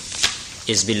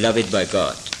is beloved by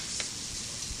God.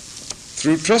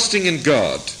 Through trusting in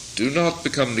God, do not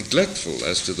become neglectful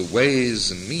as to the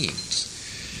ways and means.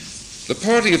 The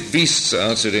party of beasts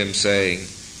answered him, saying,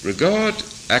 regard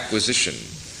acquisition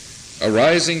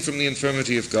arising from the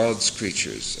infirmity of God's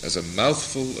creatures as a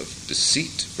mouthful of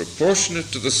deceit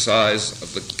proportionate to the size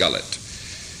of the gullet.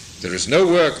 There is no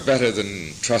work better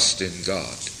than trust in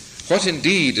God. What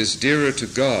indeed is dearer to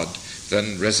God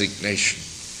than resignation?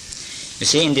 You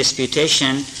see, in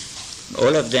disputation,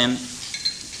 all of them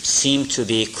seem to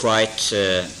be quite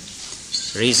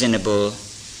reasonable,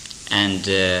 and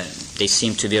they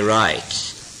seem to be right.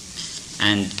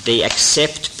 And they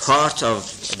accept part of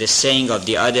the saying of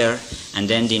the other and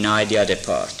then deny the other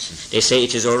part. They say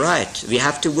it is all right, we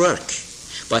have to work.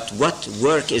 But what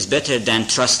work is better than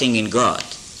trusting in God?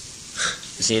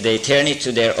 You see, they turn it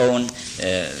to their own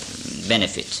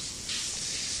benefit.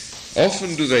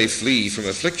 Often do they flee from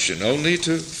affliction only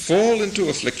to fall into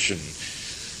affliction.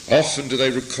 Often do they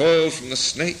recoil from the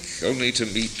snake only to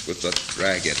meet with the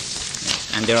dragon.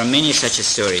 And there are many such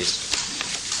stories.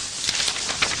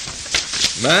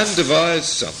 Man devised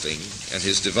something, and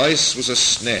his device was a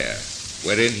snare,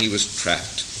 wherein he was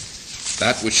trapped.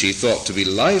 That which he thought to be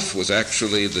life was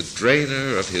actually the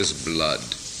drainer of his blood,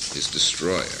 his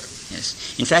destroyer. Yes.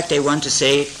 In fact, they want to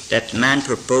say that man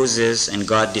proposes and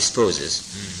God disposes.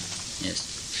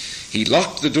 Yes. He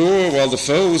locked the door while the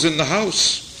foe was in the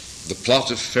house. The plot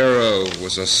of Pharaoh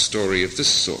was a story of this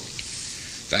sort.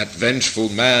 That vengeful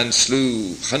man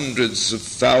slew hundreds of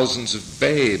thousands of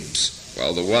babes,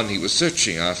 while the one he was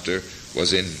searching after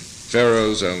was in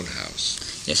Pharaoh's own house.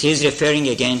 Yes, he is referring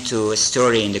again to a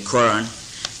story in the Quran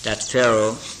that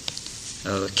Pharaoh,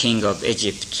 king of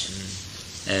Egypt,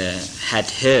 had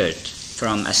heard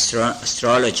from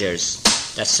astrologers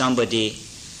that somebody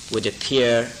would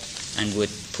appear and would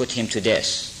put him to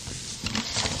death.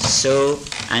 So,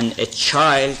 and a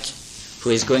child who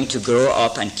is going to grow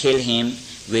up and kill him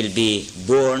will be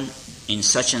born in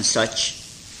such and such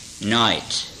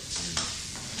night.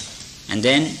 And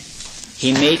then he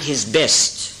made his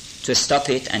best to stop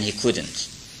it and he couldn't.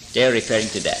 They're referring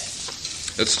to that.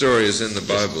 That story is in the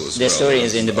Bible as well. The story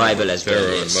is in the Bible as well.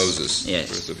 Pharaoh Yes. and Moses. Yes.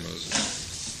 Birth of Moses.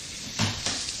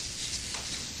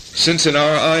 Since in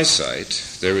our eyesight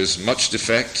there is much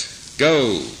defect,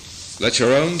 go, let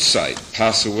your own sight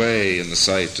pass away in the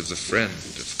sight of the friend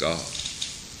of God.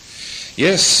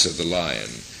 Yes, said the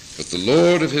lion, but the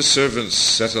Lord of his servants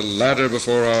set a ladder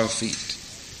before our feet.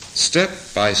 Step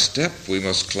by step we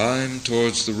must climb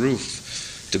towards the roof.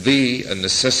 To be a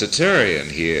necessitarian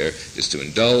here is to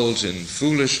indulge in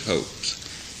foolish hopes.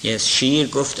 Yes, شیر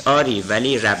گفت آری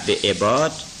ولی رب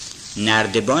عباد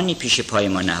نردبانی پیش پای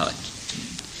ما نهاد.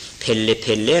 پله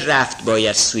پله رفت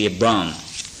باید سوی بام.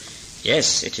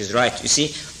 Yes, it is right. You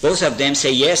see, both of them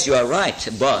say, yes, you are right,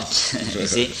 but, you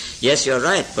see, yes, you are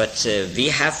right, but we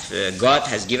have, God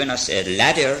has given us a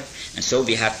ladder, and so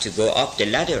we have to go up the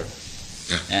ladder.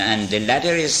 And the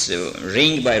ladder is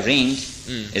ring by ring,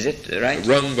 is it right?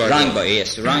 Rung by rung.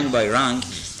 Yes, rung by rung,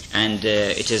 and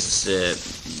it is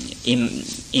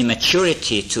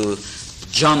immaturity to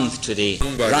jump to the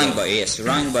rung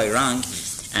by rung,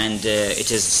 and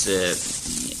it is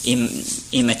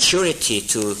immaturity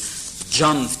to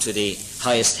jump to the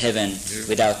highest heaven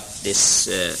without this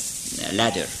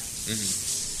ladder.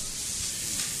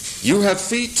 You have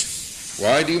feet.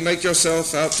 Why do you make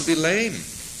yourself out to be lame?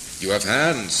 You have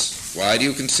hands. Why do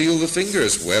you conceal the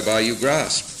fingers whereby you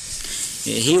grasp?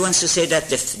 He wants to say that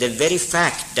the very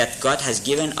fact that God has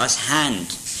given us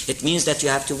hand, it means that you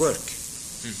have to work.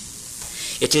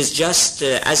 It is just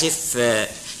as if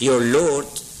your Lord,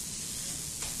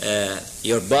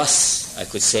 your boss, I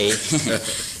could say,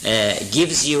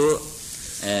 gives you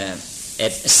a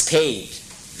spade.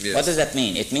 Yes. What does that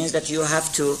mean? It means that you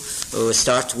have to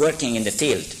start working in the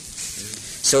field.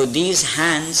 So these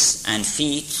hands and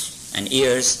feet and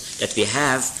ears that we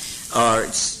have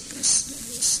are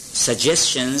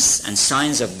suggestions and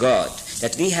signs of God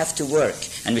that we have to work,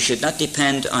 and we should not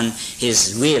depend on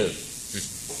His will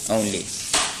only.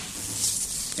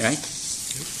 Right?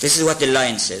 This is what the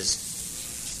lion says.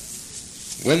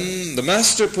 When the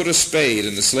master put a spade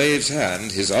in the slave's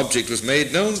hand, his object was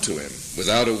made known to him,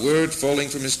 without a word falling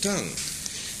from his tongue.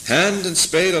 Hand and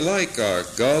spade alike are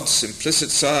God's implicit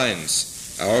signs.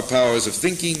 Our powers of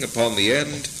thinking upon the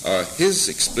end are His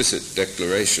explicit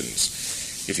declarations.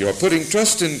 If you are putting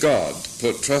trust in God,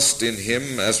 put trust in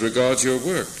Him as regards your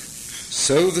work.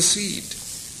 Sow the seed,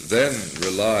 then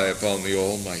rely upon the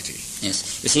Almighty.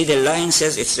 Yes. You see, the lion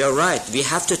says it's all right. We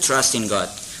have to trust in God,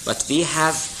 but we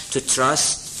have to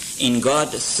trust in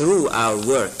God through our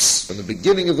works. From the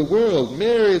beginning of the world,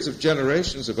 myriads of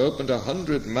generations have opened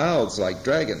 100 mouths like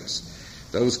dragons.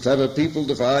 Those clever people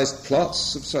devised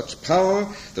plots of such power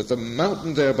that the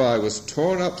mountain thereby was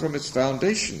torn up from its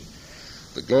foundation.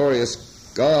 The glorious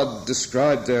God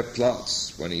described their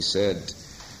plots when He said,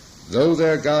 though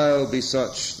their guile be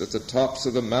such that the tops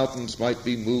of the mountains might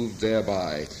be moved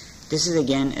thereby. This is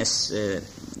again a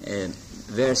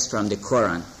verse from the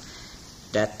Quran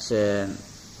that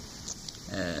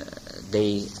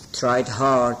they tried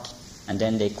hard and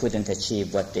then they couldn't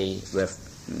achieve what they were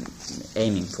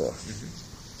aiming for.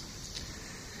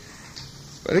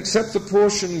 But except the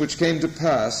portion which came to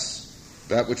pass,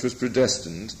 that which was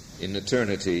predestined in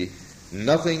eternity,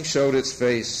 nothing showed its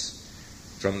face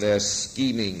from their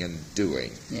scheming and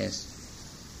doing. Yes.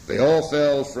 They all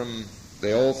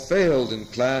failed in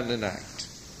plan and act.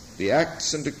 The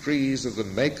acts and decrees of the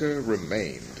Maker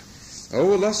remained.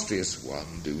 O illustrious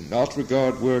one, do not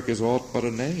regard work as aught but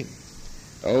a name.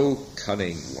 O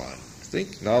cunning one,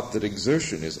 think not that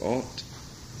exertion is aught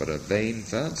but a vain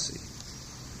fancy.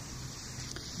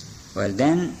 Well,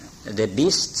 then the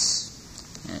beasts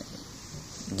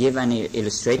give an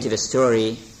illustrative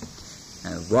story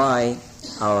why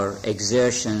our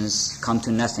exertions come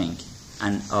to nothing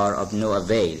and are of no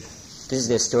avail. This is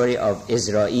the story of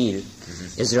Israel.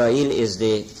 Israel is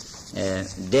the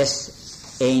death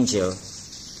angel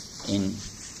in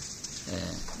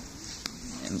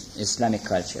Islamic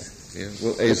culture. Yeah,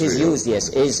 well, it is used, yes,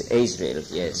 Israel,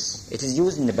 yes. It is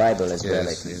used in the Bible as well,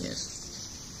 I think, yes.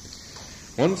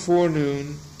 One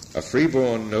forenoon, a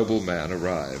freeborn nobleman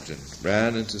arrived and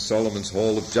ran into Solomon's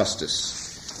hall of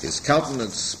justice, his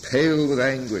countenance pale with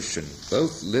anguish and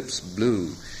both lips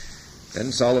blue.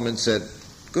 Then Solomon said,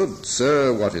 "Good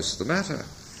sir, what is the matter?"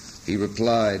 He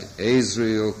replied,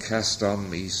 "Azrael cast on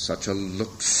me such a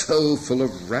look, so full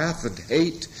of wrath and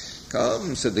hate."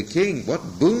 "Come," said the king,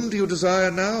 "what boon do you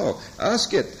desire now?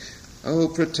 Ask it." "O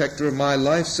protector of my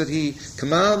life," said he,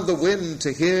 "command the wind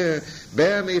to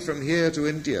bear me from here to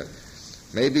India.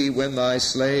 Maybe when thy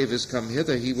slave is come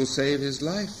hither, he will save his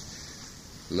life."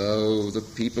 Lo, the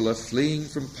people are fleeing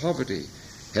from poverty.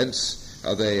 Hence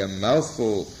are they a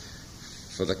mouthful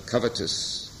for the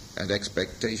covetous and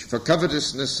expectation, for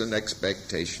covetousness and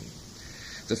expectation.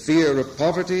 The fear of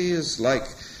poverty is like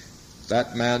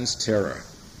that man's terror.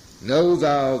 Know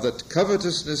thou that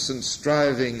covetousness and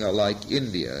striving are like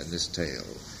India in this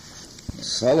tale.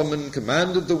 Solomon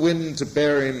commanded the wind to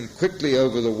bear him quickly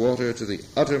over the water to the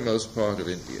uttermost part of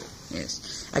India.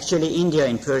 Yes. Actually, India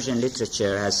in Persian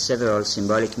literature has several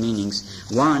symbolic meanings.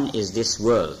 One is this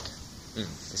world,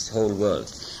 this whole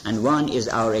world. And one is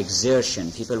our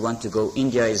exertion. People want to go.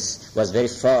 India was very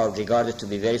far, regarded to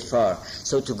be very far.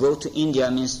 So to go to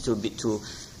India means to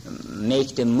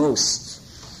make the most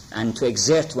and to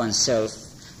exert oneself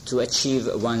to achieve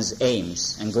one's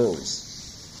aims and goals.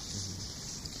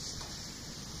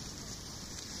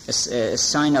 A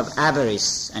sign of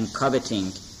avarice and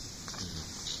coveting.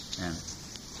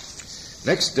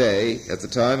 Next day, at the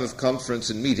time of conference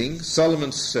and meeting,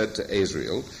 Solomon said to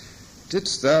Azrael,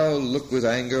 Didst thou look with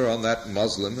anger on that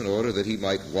Muslim in order that he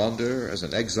might wander as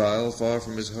an exile far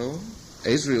from his home?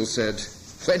 Azrael said,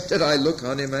 When did I look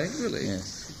on him angrily?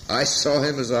 Yes. I saw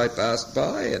him as I passed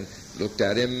by and looked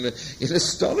at him in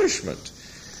astonishment.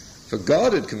 For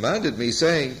God had commanded me,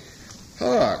 saying,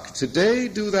 Hark, today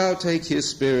do thou take his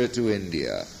spirit to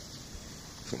India.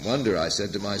 From wonder I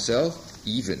said to myself,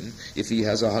 even if he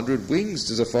has 100 wings,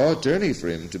 'tis a far journey for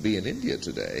him to be in India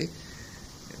today.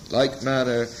 In like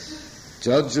manner,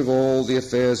 judge of all the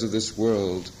affairs of this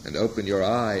world, and open your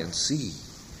eye and see.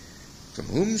 From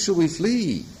whom shall we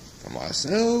flee? From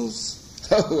ourselves?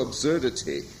 Oh,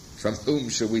 absurdity! From whom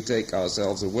shall we take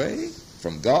ourselves away?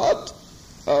 From God?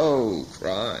 Oh,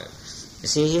 crime! You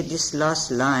see here this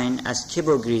last line, as که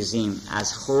بگریزیم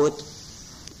از خود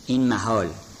این محال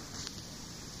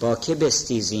با که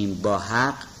بستیزیم با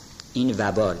حق این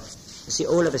وبال. You see,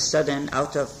 all of a sudden,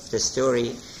 out of the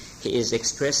story, he is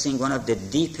expressing one of the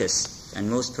deepest and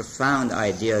most profound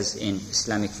ideas in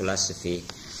Islamic philosophy,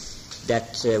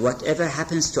 that whatever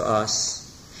happens to us,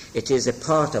 it is a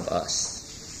part of us.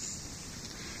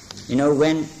 You know,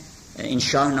 when in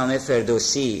Shahnameh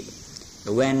Ferdowsi,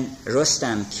 when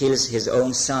Rustam kills his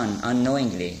own son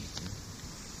unknowingly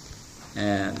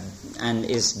and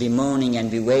is bemoaning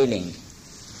and bewailing,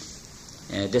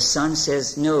 the son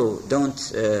says, no,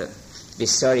 don't be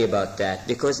sorry about that,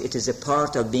 because it is a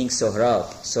part of being Sohrab.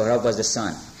 Sohrab was the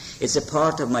son. It's a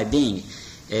part of my being.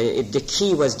 The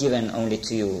key was given only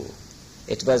to you.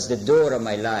 It was the door of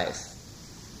my life.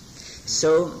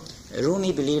 So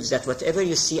Rumi believes that whatever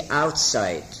you see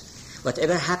outside,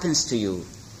 whatever happens to you,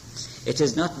 it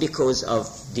is not because of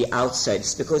the outside,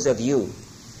 it's because of you.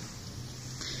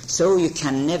 So you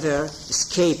can never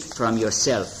escape from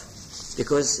yourself,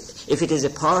 because if it is a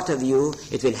part of you,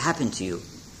 it will happen to you.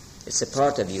 It's a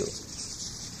part of you.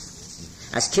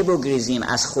 As که بگریزیم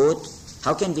از خود,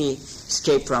 how can we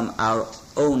escape from our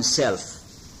own self?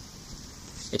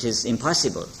 It is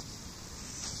impossible.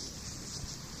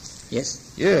 Yes?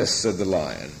 Yes, said the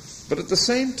lion. But at the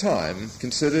same time,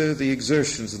 consider the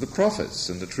exertions of the prophets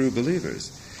and the true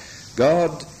believers.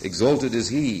 God, exalted is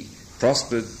He,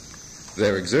 prospered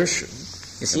their exertion.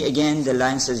 You see, again, the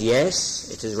lion says, yes,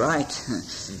 it is right.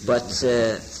 But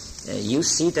you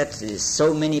see that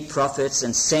so many prophets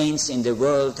and saints in the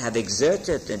world have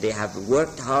exerted, they have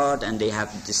worked hard, and they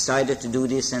have decided to do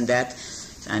this and that,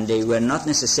 and they were not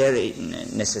necessarily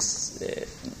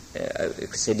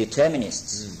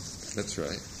determinists. That's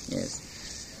right. Yes.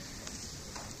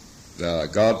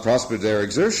 God prospered their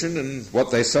exertion and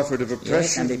what they suffered of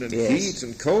oppression and heat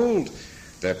and cold.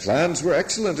 Their plans were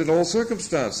excellent in all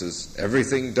circumstances.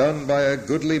 Everything done by a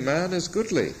goodly man is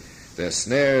goodly. Their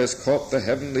snares caught the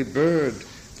heavenly bird.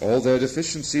 All their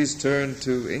deficiencies turned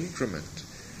to increment.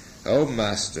 O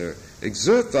Master,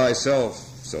 exert thyself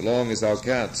so long as thou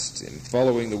canst in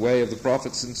following the way of the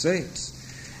prophets and saints.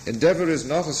 Endeavor is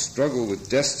not a struggle with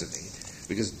destiny,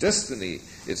 because destiny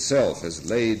itself has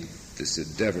laid this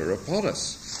endeavor upon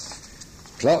us.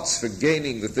 Plots for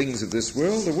gaining the things of this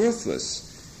world are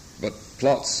worthless, but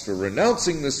plots for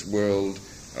renouncing this world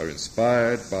are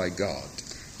inspired by God.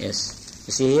 Yes.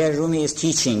 You see, here Rumi is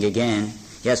teaching again.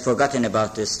 He has forgotten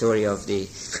about the story of the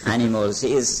animals.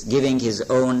 He is giving his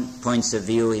own points of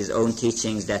view, his own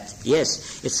teachings, that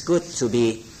yes, it's good to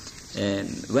be,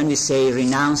 when we say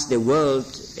renounce the world,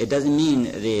 it doesn't mean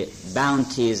the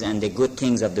bounties and the good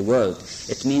things of the world.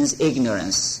 It means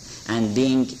ignorance and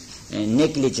being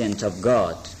negligent of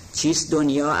God. چیست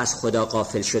دنیا از خدا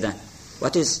غافل شدن.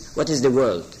 What is the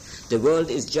world? The world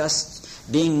is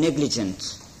just being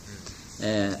negligent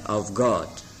of God.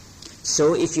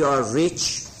 So if you are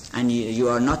rich and you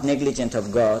are not negligent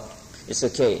of God, it's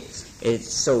okay.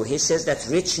 So he says that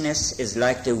richness is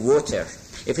like the water.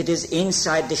 If it is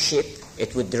inside the ship,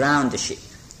 it would drown the ship,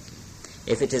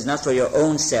 if it is not for your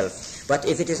own self. But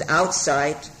if it is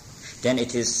outside, then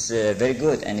it is very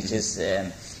good, and it is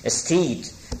a steed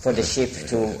for the ship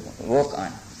to walk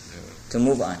on, to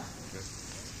move on.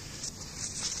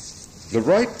 The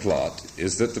right plot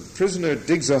is that the prisoner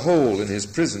digs a hole in his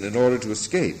prison in order to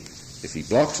escape. If he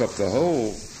blocks up the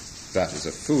hole, that is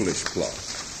a foolish plot.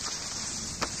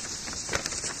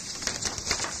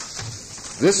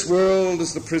 This world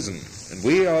is the prison, and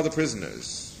we are the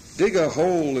prisoners. Dig a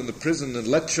hole in the prison and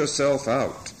let yourself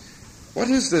out. What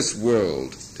is this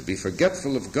world? To be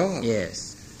forgetful of God.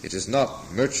 Yes. It is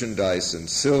not merchandise and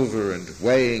silver and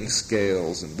weighing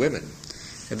scales and women.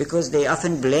 Because they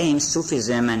often blame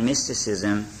Sufism and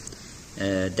mysticism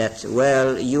that,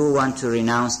 well, you want to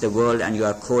renounce the world and you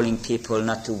are calling people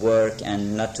not to work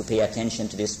and not to pay attention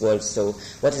to this world. So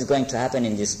what is going to happen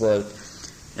in this world?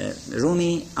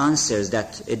 Rumi answers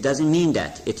that it doesn't mean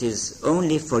that. It is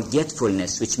only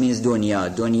forgetfulness, which means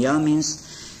dunya. Dunya means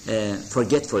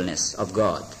forgetfulness of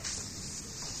God.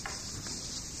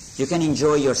 You can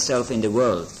enjoy yourself in the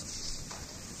world.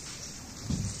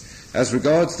 As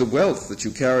regards the wealth that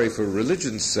you carry for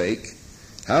religion's sake,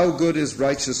 how good is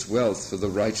righteous wealth for the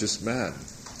righteous man,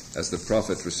 as the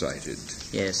Prophet recited.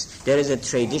 Yes, there is a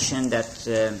tradition that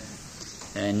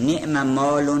ni'ma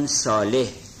malun salih,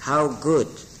 how good,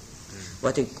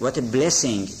 what a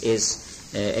blessing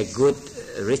is a good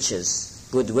riches,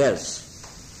 good wealth.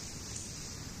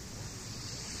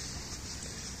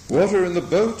 Water in the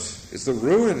boat is the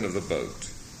ruin of the boat,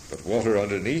 but water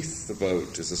underneath the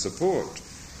boat is a support.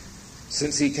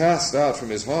 Since he cast out from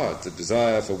his heart the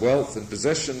desire for wealth and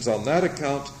possessions, on that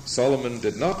account Solomon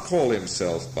did not call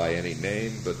himself by any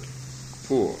name but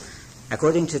poor.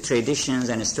 According to traditions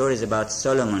and stories about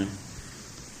Solomon,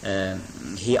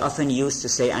 he often used to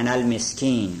say, Anal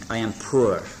miskin, I am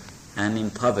poor, I am in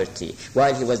poverty,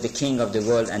 while he was the king of the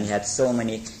world and he had so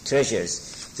many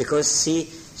treasures, because he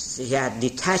had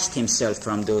detached himself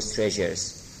from those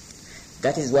treasures.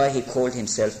 That is why he called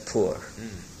himself poor.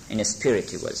 In a spirit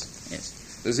he was.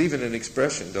 Yes. There's even an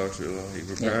expression, Dr.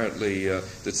 Elahi, apparently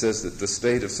that says that the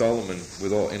state of Solomon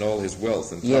in all his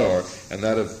wealth and power, and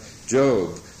that of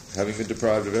Job, having been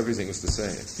deprived of everything, was the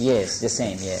same. Yes, the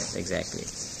same, yes, exactly.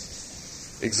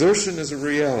 Exertion is a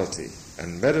reality,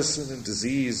 and medicine and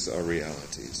disease are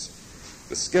realities.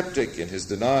 The skeptic, in his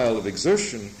denial of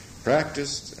exertion,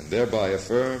 practiced and thereby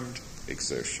affirmed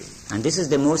exertion. And this is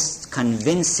the most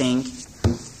convincing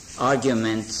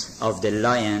argument of the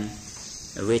lion,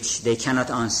 which they cannot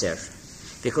answer,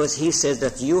 because he says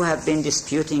that you have been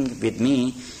disputing with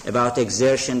me about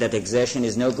exertion, that exertion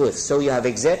is no good. So you have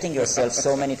exerting yourself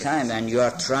so many times and you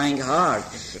are trying hard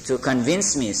to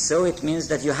convince me, so it means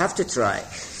that you have to try.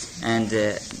 And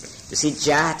you see,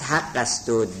 jahd haqq ast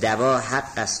u dawa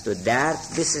haqq ast u dard.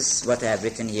 This is what I have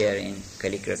written here in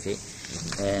calligraphy.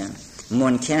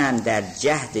 Munkinan dar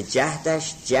jahd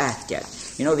jahdash jahd kard.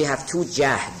 You know, we have two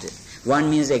jahd. One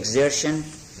means exertion,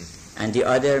 and the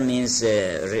other means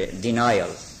denial.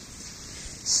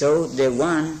 So the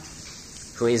one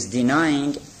who is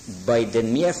denying, by the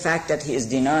mere fact that he is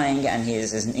denying and he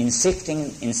is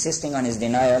insisting on his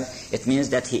denial, it means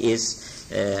that he is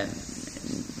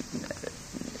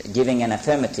giving an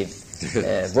affirmative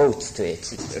vote to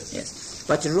it. Yes.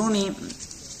 But Rumi,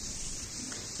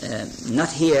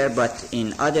 not here but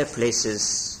in other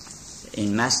places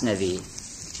in Masnavi,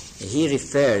 he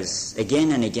refers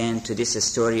again and again to this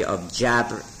story of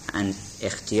Jabr and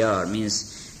Ikhtiyar,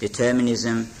 means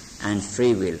determinism and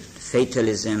free will,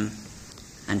 fatalism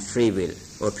and free will,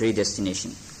 or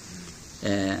predestination.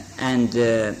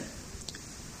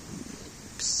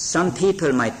 Some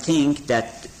people might think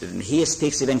that he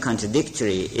speaks even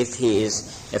contradictory. If he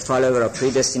is a follower of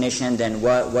predestination, then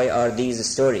why are these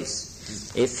stories?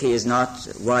 If he is not,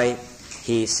 why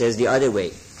he says the other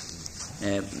way?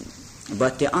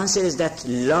 But the answer is that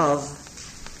love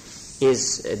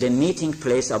is the meeting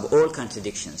place of all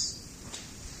contradictions.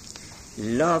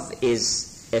 Love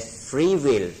is a free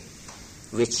will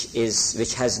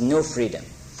which has no freedom.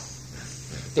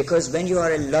 Because when you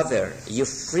are a lover, you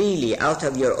freely, out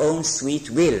of your own sweet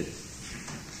will,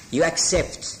 you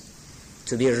accept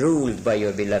to be ruled by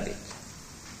your beloved.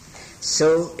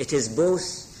 So it is both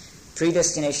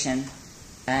predestination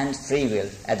and free will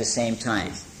at the same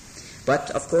time.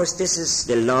 But of course this is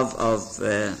the love of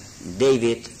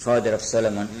David, father of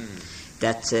Solomon,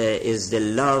 that is the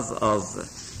love of,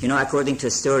 according to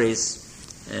stories,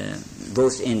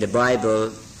 both in the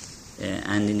Bible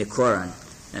and in the Quran,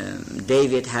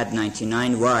 David had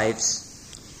 99 wives,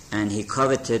 and he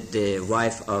coveted the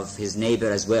wife of his neighbor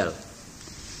as well.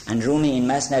 And Rumi in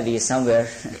Masnavi somewhere,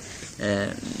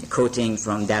 quoting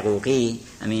from Daghouqi,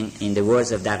 in the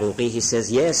words of Daghouqi, he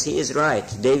says, yes, he is right,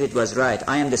 David was right,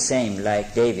 I am the same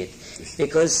like David.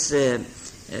 Because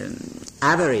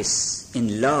avarice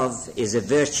in love is a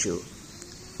virtue,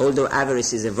 although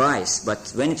avarice is a vice,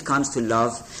 but when it comes to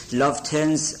love, love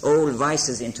turns all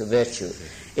vices into virtue.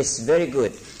 It's very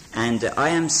good. And I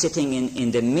am sitting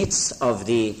in the midst of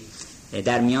the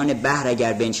در میان بحر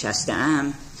اگر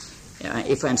بنشسته‌ام,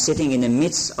 if I'm sitting in the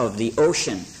midst of the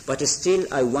ocean, but still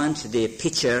I want the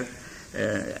pitcher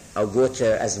of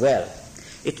water as well.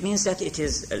 It means that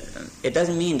it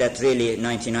doesn't mean that really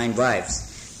 99 wives.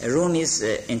 Rumi's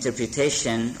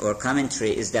interpretation or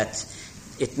commentary is that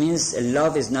it means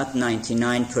love is not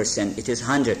 99%, it is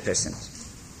 100%.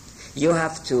 You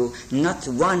have to, not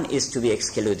one is to be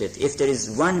excluded. If there is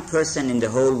one person in the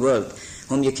whole world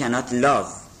whom you cannot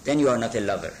love, then you are not a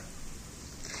lover.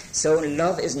 So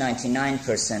love is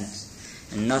 99%,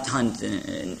 not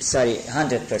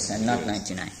 100%, not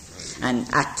 99. And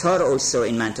Attar also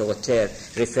in Mantuqatir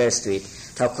refers to it.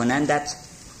 تا کنندت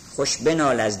خوش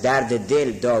بنال از درد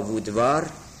دل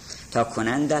داوودوار تا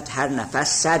کنندت هر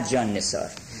نفس 100 جان نثار.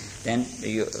 Then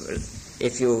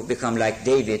if you become like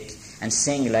David and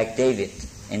sing like David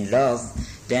in love,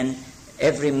 then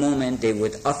every moment they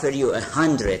would offer you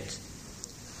 100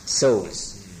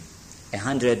 souls,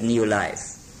 100 new life.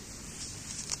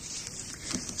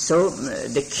 So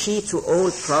the key to all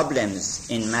problems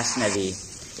in Masnavi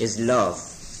is love.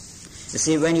 You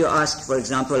see, when you ask, for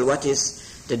example, what is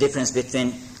the difference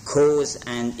between cause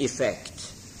and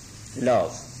effect?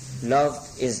 Love. Love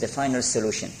is the final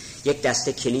solution. یک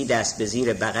دسته کلید است به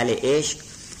زیر بغل عشق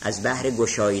از بحر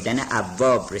گشاییدن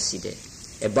ابواب رسیده.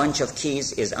 A bunch of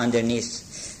keys is under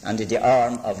the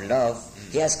arm of love.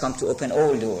 He has come to open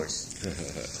all doors.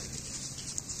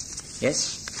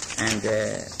 Yes? And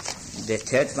the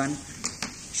third one,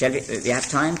 shall we have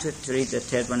time to read the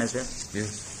third one as well?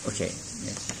 Yes. Okay,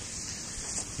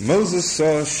 yes. Moses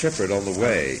saw a shepherd on the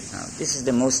way. Now, this is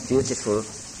the most beautiful.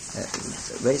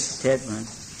 Where is the third one?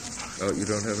 Oh, you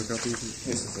don't have a copy of it?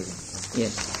 Yes.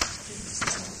 Yes.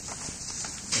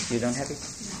 If you don't have it?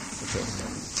 Okay.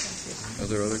 Are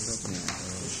there other copies?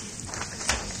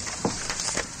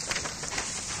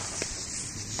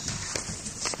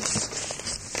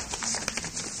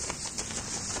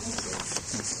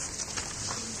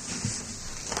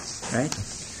 Right?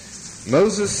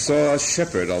 Moses saw a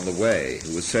shepherd on the way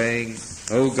who was saying,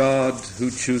 O God, who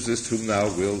choosest whom thou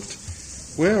wilt,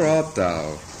 where art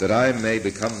thou, that I may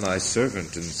become thy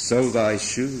servant, and sew thy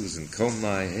shoes, and comb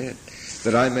thy head,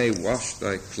 that I may wash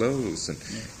thy clothes, and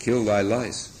kill thy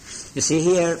lice? You see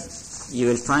here, you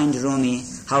will find Rumi,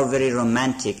 how very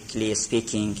romantically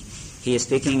speaking, he is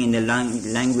speaking in the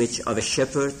language of a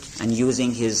shepherd, and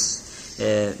using his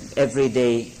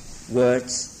everyday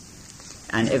words,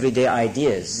 and everyday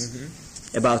ideas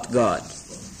about God.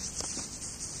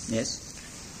 Yes?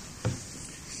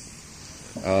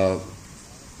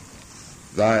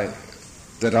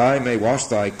 That I may wash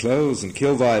thy clothes and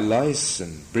kill thy lice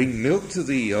and bring milk to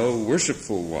thee, O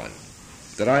worshipful one,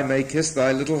 that I may kiss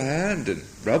thy little hand and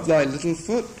rub thy little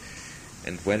foot,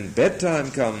 and when bedtime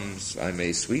comes I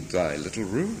may sweep thy little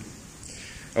room.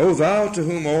 O thou to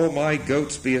whom all my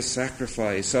goats be a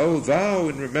sacrifice, O thou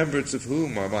in remembrance of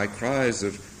whom are my cries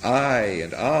of I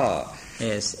and ah.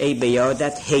 Yes, ای به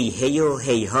یادت هی هی و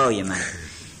هی های من,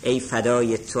 ای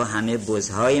فدای تو همه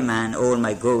بزهای من, all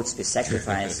my goats be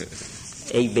sacrificed.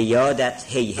 ای به یادت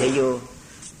هی هی و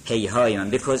هی های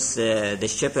من, because the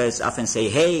shepherds often say,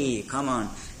 hey, come on,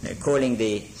 calling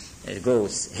the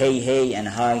goats, hey, hey, and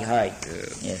hi, hi.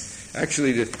 Yes.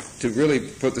 Actually, to really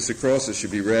put this across, it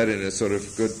should be read in a sort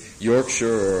of good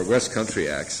Yorkshire or West Country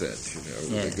accent,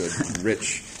 with a good,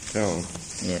 rich tone.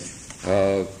 Yes.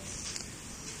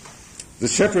 The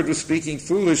shepherd was speaking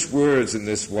foolish words in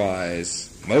this wise.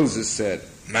 Moses said,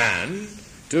 Man,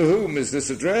 to whom is this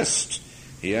addressed?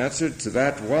 He answered, To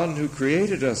that one who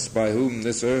created us, by whom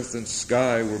this earth and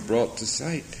sky were brought to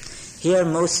sight. Here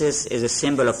Moses is a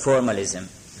symbol of formalism.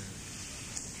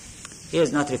 He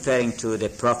is not referring to the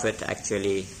prophet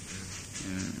actually.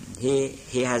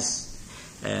 He has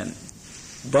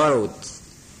borrowed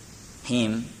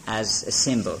him as a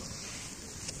symbol.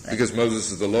 Because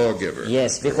Moses is the lawgiver.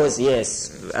 Yes, because,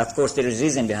 of course there is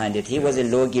reason behind it. He was a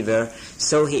lawgiver,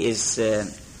 so he is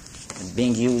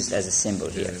being used as a symbol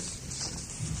here. Yes.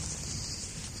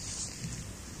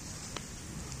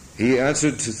 He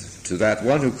answered to that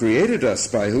one who created us,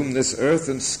 by whom this earth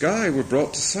and sky were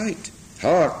brought to sight.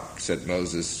 Hark, said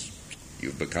Moses,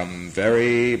 You've become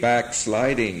very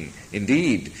backsliding.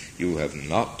 Indeed, you have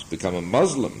not become a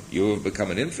Muslim. You have become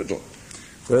an infidel.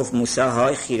 گفت موسی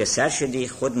های خیره سر شدی،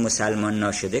 خود مسلمان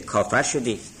ناشده کافر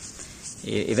شدی.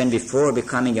 Even before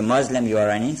becoming a Muslim, you are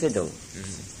an infidel.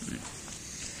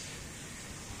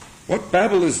 What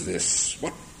babble is this?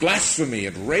 What blasphemy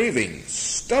and raving?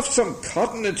 Stuff some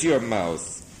cotton into your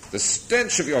mouth. The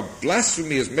stench of your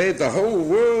blasphemy has made the whole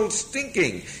world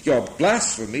stinking. Your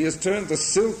blasphemy has turned the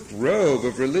silk robe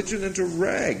of religion into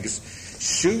rags.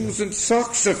 Shoes and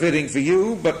socks are fitting for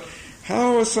you, but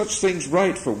how are such things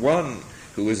right for one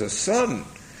who is a son?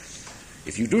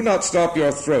 If you do not stop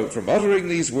your throat from uttering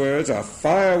these words, a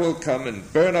fire will come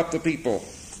and burn up the people.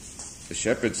 The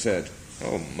shepherd said,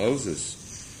 "O Moses,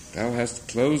 thou hast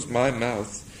closed my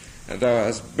mouth, and thou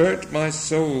hast burnt my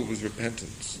soul with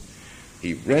repentance."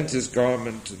 He rent his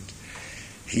garment and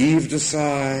heaved a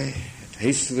sigh and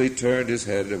hastily turned his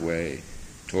head away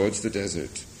towards the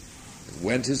desert and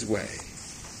went his way.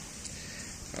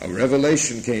 A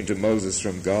revelation came to Moses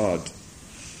from God.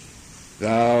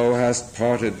 "Thou hast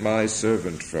parted my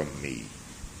servant from me.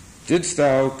 Didst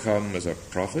thou come as a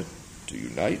prophet to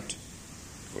unite,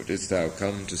 or didst thou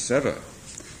come to sever?"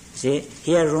 See,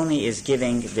 here Rumi is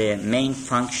giving the main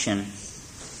function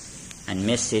and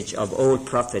message of all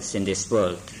prophets in this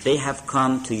world. They have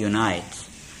come to unite,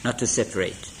 not to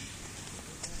separate.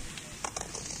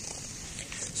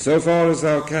 So far as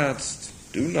thou canst,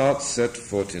 do not set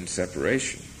foot in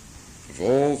separation. Of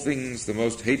all things the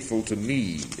most hateful to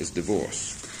me is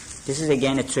divorce. This is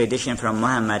again a tradition from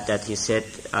Muhammad that he said,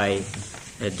 I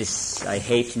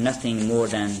hate nothing more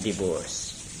than divorce.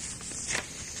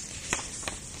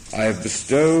 I have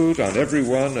bestowed on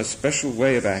everyone a special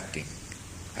way of acting.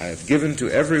 I have given to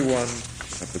everyone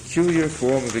a peculiar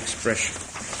form of expression.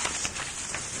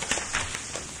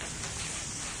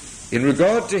 In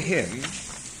regard to him,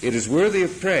 it is worthy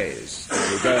of praise.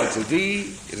 In regard to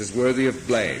thee, it is worthy of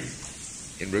blame.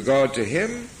 In regard to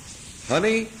him,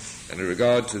 honey, and in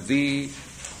regard to thee,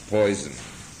 poison.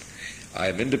 I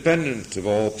am independent of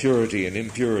all purity and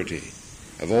impurity,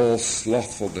 of all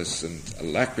slothfulness and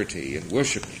alacrity in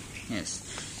worshiping. Yes.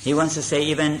 He wants to say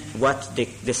even what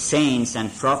the saints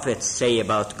and prophets say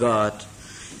about God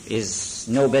is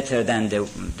no better than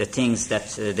the things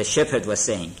that the shepherd was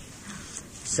saying.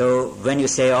 So when you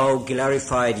say, "Oh,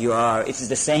 glorified you are," it is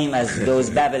the same as those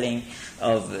babbling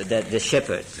of the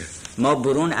shepherd. ما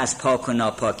برون از پاک و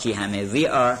ناپاکی همه. We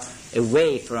are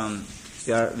away from,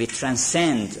 we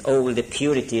transcend all the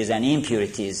purities and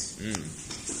impurities.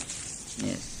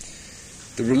 Yes.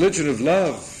 The religion of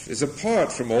love is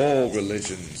apart from all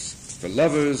religions. For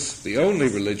lovers, the only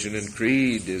religion and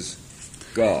creed is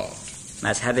God.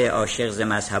 مذهب عاشق ز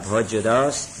مذهب‌ها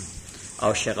جداست.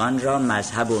 عاشقان را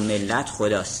مذهب و ملت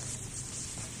خداست.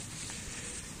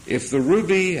 If the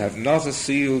ruby have not a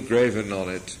seal graven on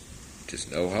it, it is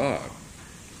no harm.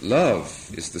 Love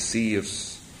is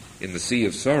in the sea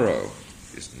of sorrow,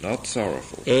 is not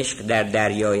sorrowful. عشق در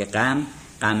دریای غم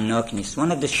غمناک نیست.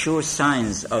 One of the sure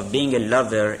signs of being a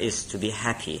lover is to be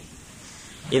happy.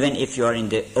 Even if you are in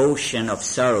the ocean of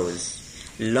sorrows,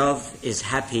 love is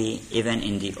happy even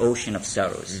in the ocean of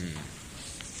sorrows.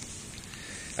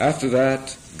 After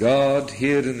that, God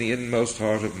hid in the inmost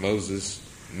heart of Moses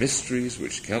mysteries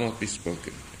which cannot be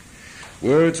spoken.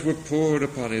 Words were poured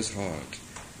upon his heart.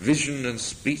 Vision and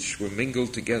speech were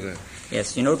mingled together.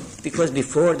 Yes, because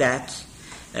before that,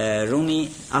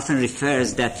 Rumi often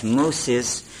refers that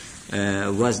Moses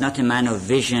was not a man of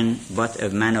vision, but a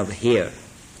man of hear.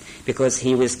 Because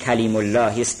he was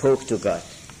Kalimullah, he spoke to God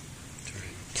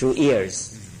through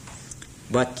ears.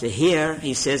 But here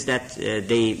he says that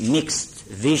they mixed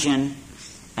vision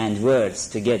and words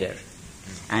together.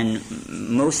 And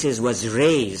Moses was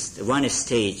raised one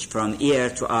stage from ear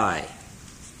to eye.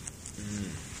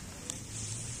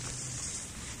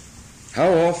 How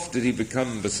oft did he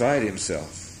become beside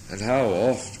himself, and how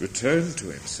oft return to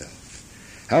himself?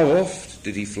 How oft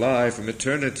did he fly from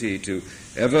eternity to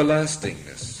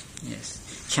everlastingness? Yes.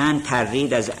 چند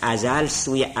پرید از ازل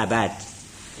سوی ابد.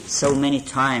 So many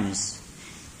times,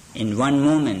 in one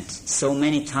moment, so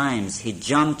many times he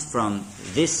jumped from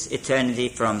this eternity,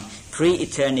 from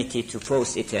pre-eternity to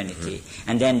post-eternity,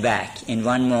 and then back in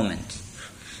one moment.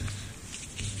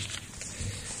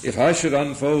 If I should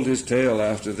unfold his tale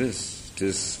after this,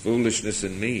 'tis foolishness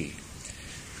in me,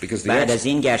 because بعد از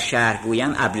این گر شرح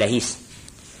گویم ابلهی است.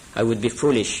 I would be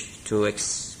foolish to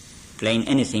explain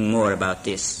anything more about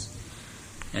this.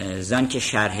 زان که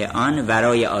شرح آن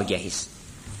ورای آگهی است.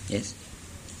 Yes.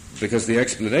 Because the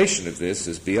explanation of this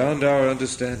is beyond our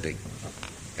understanding.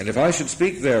 And if I should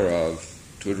speak thereof,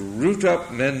 'twould root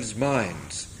up men's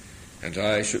minds, and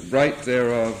I should write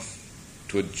thereof,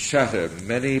 'twould shatter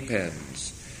many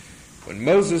pens. When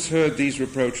Moses heard these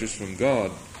reproaches from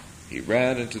God, he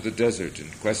ran into the desert in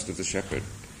quest of the shepherd.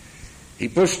 He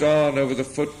pushed on over the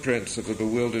footprints of the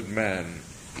bewildered man.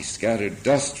 He scattered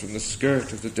dust from the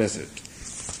skirt of the desert.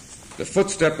 The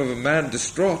footstep of a man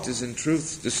distraught is in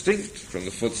truth distinct from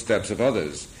the footsteps of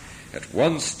others. At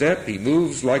one step he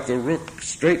moves like the rook,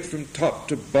 straight from top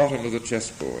to bottom of the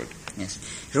chessboard. Yes.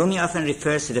 Rumi often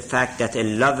refers to the fact that a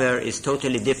lover is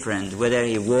totally different, whether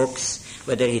he walks,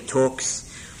 whether he talks,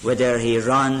 whether he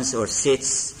runs or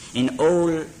sits. In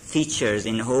all features,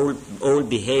 in all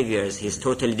behaviors, he is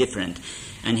totally different.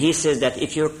 And he says that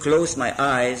if you close my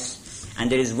eyes and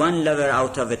there is one lover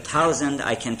out of 1,000,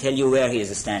 I can tell you where he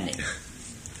is standing.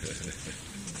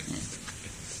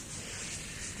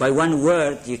 By one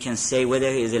word, you can say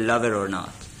whether he is a lover or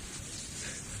not.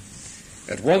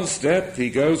 At one step, he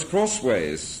goes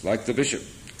crossways, like the bishop,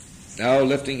 now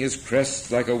lifting his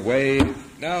crest like a wave,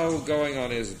 now going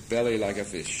on his belly like a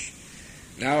fish,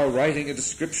 now writing a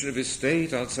description of his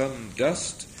state on some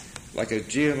dust, like a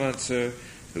geomancer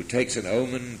who takes an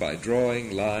omen by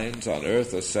drawing lines on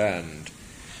earth or sand.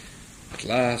 At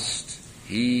last,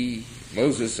 he,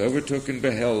 Moses, overtook and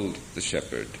beheld the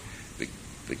shepherd.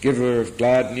 The giver of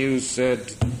glad news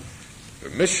said,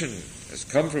 "Your mission has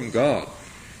come from God.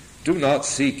 Do not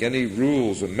seek any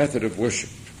rules or method of worship.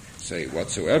 Say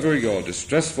whatsoever your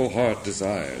distressful heart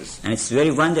desires." And it's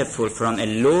very wonderful from a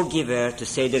lawgiver to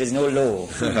say there is no law.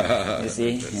 You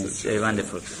see? It's very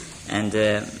wonderful. And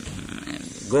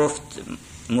گفت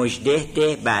مژده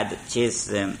ده بعد چیز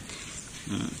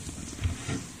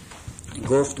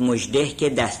گفت مژده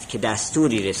که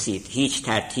دستوری رسید، هیچ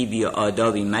ترتیبی یا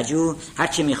آدابی مجو، هر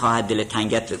چی میخواهد دل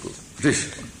تنگت بگو.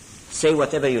 Say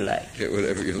whatever you like. Yeah,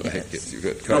 whatever you like. Yes.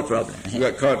 No problem. You've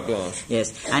got carte blanche.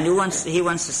 Yes, and he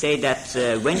wants to say that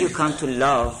when you come to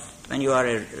love, when you are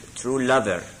a true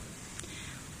lover,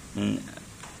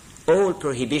 all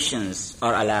prohibitions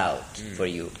are allowed for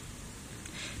you.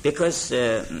 Because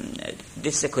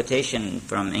this is a quotation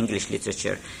from English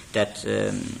literature that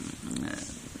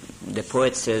the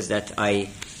poet says that I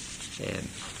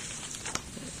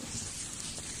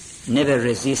never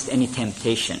resist any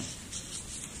temptation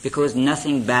because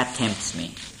nothing bad tempts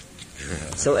me.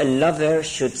 So a lover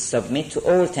should submit to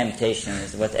all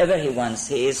temptations, whatever he wants.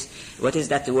 He is, what is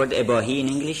that word, ebahi in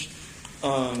English?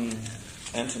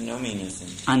 Antinomianism.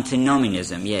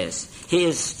 Antinomianism, yes. He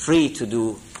is free to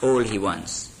do all he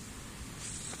wants.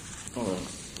 Oh,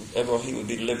 ebahi would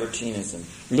be libertinism.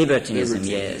 Libertinism,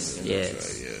 yes. Right,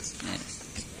 yes.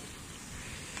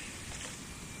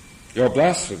 Your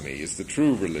blasphemy is the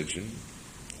true religion,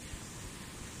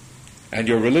 and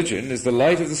your religion is the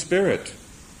light of the Spirit.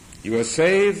 You are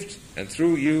saved, and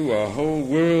through you our whole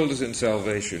world is in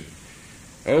salvation.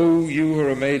 O you who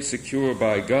are made secure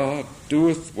by God,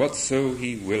 doeth whatso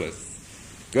he willeth.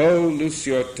 Go, loose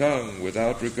your tongue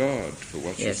without regard for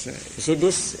what you say. You see,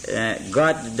 this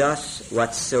God does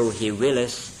whatso he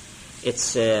willeth.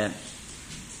 It's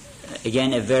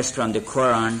again a verse from the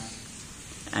Quran,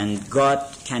 and God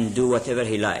can do whatever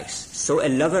he likes. So a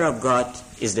lover of God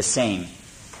is the same.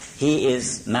 He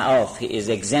is ma'af, he is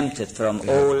exempted from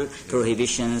all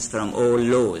prohibitions, from all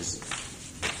laws.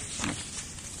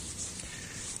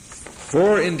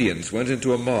 4 Indians went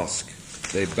into a mosque.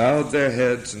 They bowed their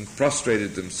heads and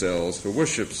prostrated themselves for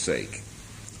worship's sake.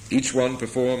 Each one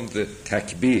performed the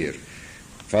takbir,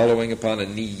 following upon a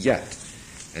niyat,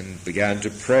 and began to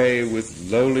pray with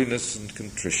lowliness and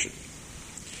contrition.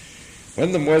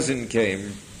 When the muezzin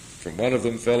came, from one of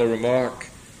them fell a remark,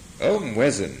 "O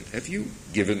muezzin, have you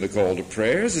given the call to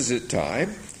prayers? Is it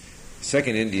time?" The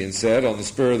second Indian said on the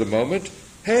spur of the moment,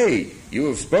 "Hey, you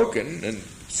have spoken, and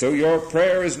so your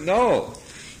prayer is null."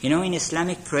 You know, in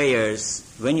Islamic prayers,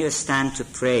 when you stand to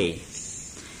pray,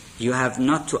 you have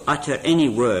not to utter any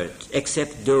word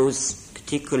except those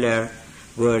particular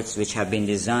words which have been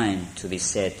designed to be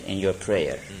said in your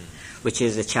prayer, which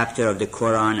is a chapter of the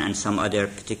Quran and some other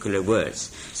particular words.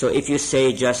 So if you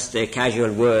say just a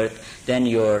casual word, then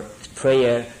your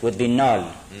prayer would be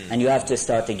null, and you have to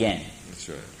start again. That's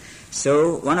right.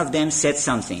 So one of them said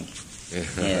something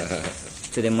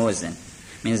to the muezzin,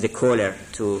 means the caller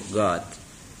to God.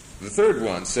 The third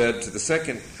one said to the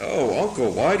second, "Oh, uncle,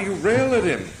 why do you rail at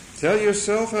him? Tell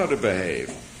yourself how to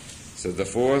behave." Said the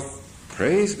fourth,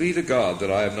 "Praise be to God that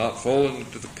I have not fallen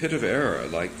into the pit of error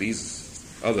like these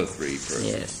other 3 persons."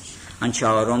 Yes. آن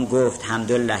چهارم گفت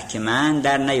حمدالله که من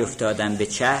در نیفتادم به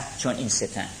چه چون این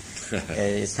ستن.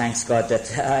 Thanks God that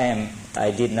I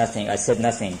did nothing, I said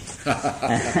nothing.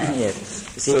 Yes.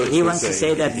 See, So he wants to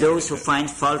say that those who find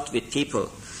fault with people,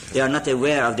 they are not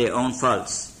aware of their own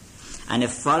faults. And a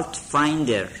fault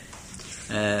finder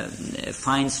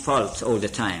finds fault all the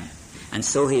time. And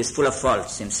so he is full of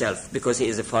faults himself, because he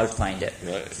is a fault finder.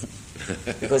 Right.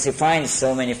 Because he finds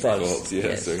so many faults.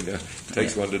 Yes. So it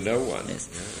takes one to know one. Yes.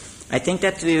 I think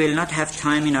that we will not have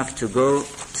time enough to go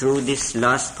through this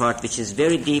last part, which is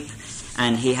very deep,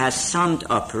 and he has summed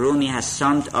up, Rumi has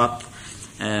summed up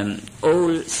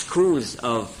all schools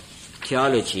of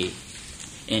theology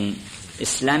in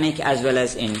Islamic as well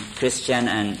as in Christian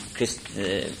and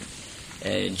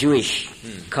Jewish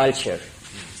culture.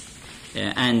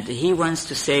 And he wants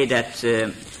to say that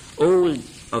all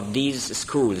of these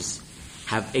schools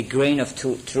have a grain of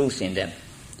truth in them.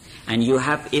 And you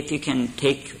have, if you can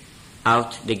take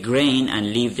out the grain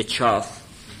and leave the chaff,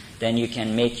 then you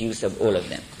can make use of all of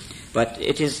them. But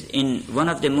it is in one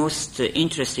of the most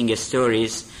interesting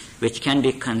stories, which can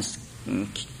be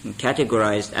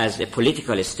categorized as a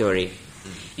political story,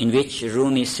 in which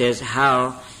Rumi says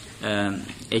how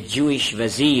a Jewish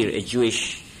wazir, a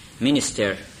Jewish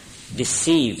minister,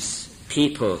 deceives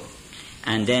people,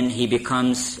 and then he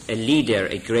becomes a leader,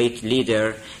 a great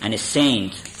leader and a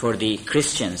saint for the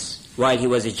Christians while he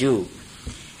was a Jew.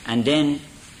 And then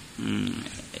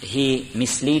he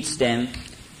misleads them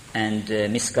and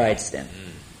misguides them.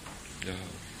 No.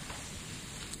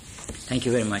 Thank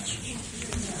you very much.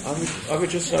 I would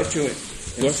just like to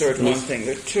insert one thing.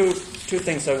 There are two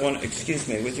things I want, excuse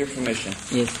me, with your permission.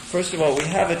 Yes. First of all, we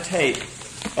have a tape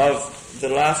of the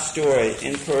last story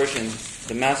in Persian,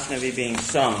 the Masnavi being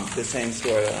sung, the same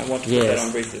story. I want to put that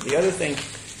on briefly. The other thing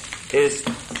is,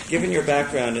 given your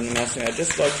background in the Masnavi, I'd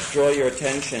just like to draw your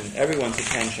attention, everyone's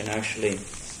attention actually,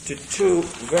 to two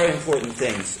very important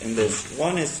things in this.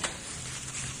 One is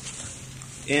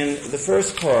in the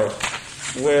first part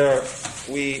where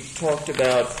we talked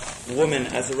about woman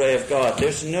as a ray of God.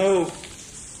 There's no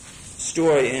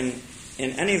story in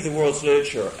any of the world's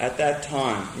literature at that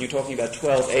time, and you're talking about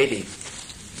 1280,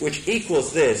 which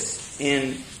equals this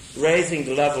in raising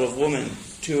the level of woman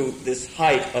to this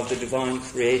height of the divine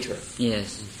creator.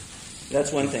 Yes.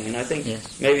 That's one thing, and I think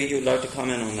maybe you'd like to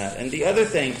comment on that. And the other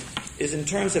thing is in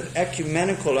terms of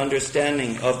ecumenical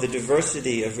understanding of the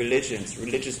diversity of religions,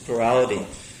 religious plurality,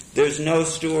 there's no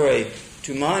story,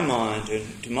 to my mind,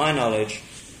 and to my knowledge,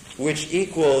 which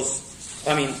equals,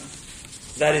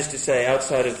 that is to say,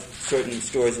 outside of certain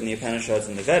stories in the Upanishads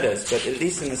and the Vedas, but at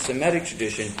least in the Semitic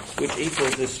tradition, which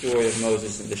equals the story of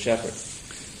Moses and the shepherds.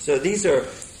 So these are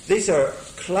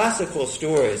classical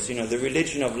stories. You know, the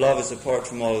religion of love is apart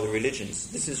from all of the religions.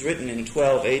 This is written in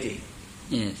 1280.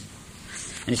 Yes.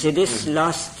 And you see, this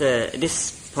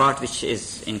this part which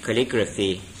is in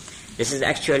calligraphy, this is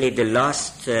actually the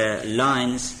last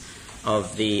lines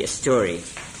of the story,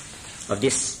 of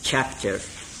this chapter,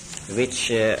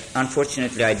 which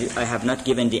unfortunately I have not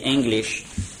given the English,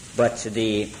 but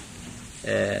the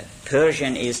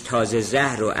Persian is Taze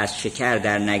Zahro az shekar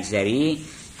dar nagzari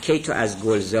ki to az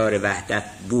gulzar wahdat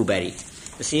bubari.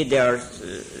 You see,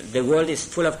 the world is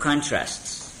full of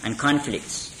contrasts and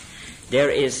conflicts. There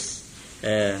is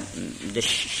the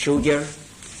sugar,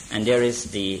 and there is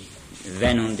the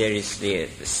venom, there is the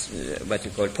what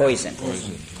you call poison.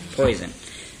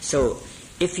 So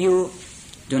if you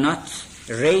do not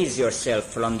raise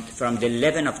yourself from the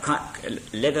level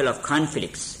of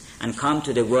conflicts and come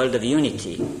to the world of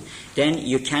unity, then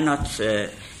you cannot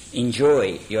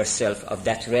enjoy yourself of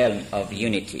that realm of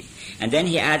unity. And then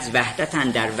he adds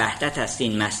wahdatan dar wahdat ast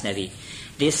in Masnavi.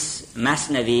 This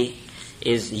Masnavi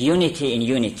is unity in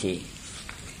unity.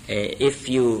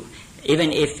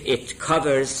 Even if it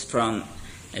covers from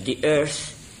the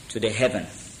earth to the heaven,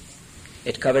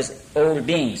 it covers all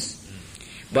beings,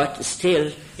 but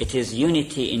still it is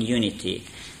unity in unity,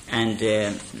 and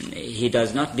he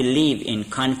does not believe in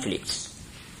conflicts.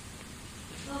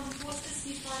 What does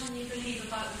he finally believe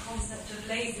about the concept of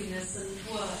laziness and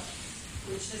work,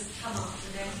 which has come up?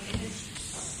 And then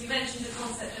you mentioned the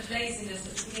concept of laziness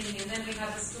at the beginning, and then we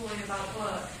have a story about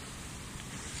work.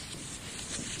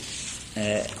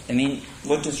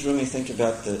 What does Rumi think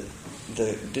about the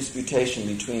disputation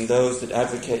between those that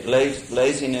advocate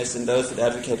laziness and those that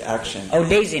advocate action? Oh,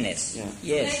 laziness. Yeah.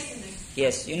 Yes. Laziness.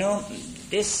 Yes. You know,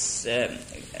 this,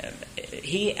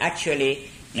 he actually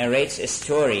narrates a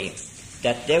story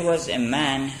that there was a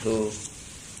man who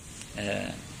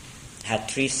had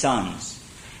 3 sons,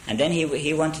 and then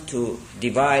he wanted to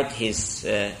divide his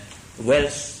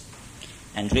wealth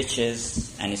and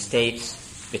riches and estates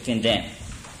between them.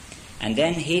 And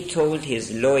then he told his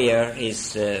lawyer,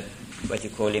 his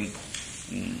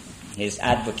his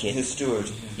advocate, his steward,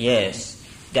 yes,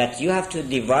 that you have to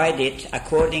divide it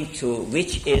according to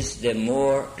which is the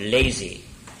more lazy,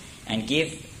 and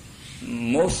give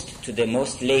to the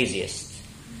most laziest.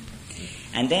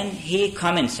 And then he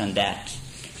comments on that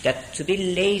to be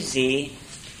lazy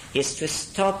is to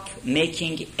stop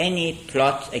making any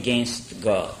plot against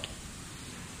God.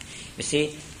 You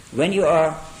see, when you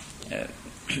are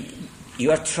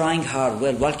trying hard,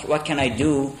 well, what can I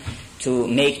do to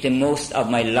make the most of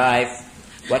my life?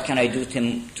 What can I do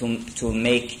to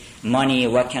make money?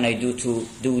 What can I do to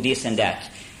do this and that?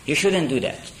 You shouldn't do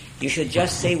that. You should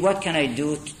just say, what can I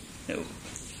do?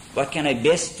 What can I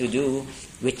best to do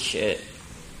which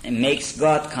makes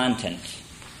God content?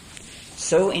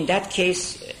 So in that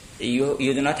case, you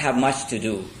do not have much to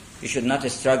do. You should not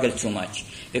struggle too much,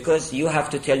 because you have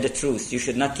to tell the truth. You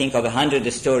should not think of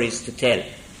 100 stories to tell.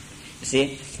 You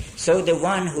see? So the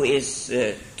one who is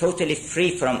totally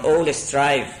free from all the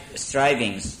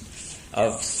strivings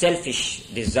of selfish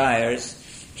desires,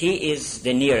 he is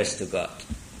the nearest to God.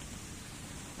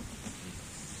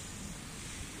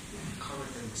 Comment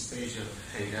on the stage of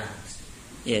Hayrat.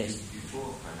 Yes.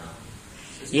 Before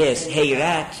Yes,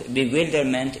 Hayrat,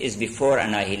 bewilderment, is before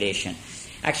annihilation.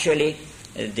 Actually,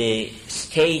 the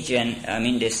station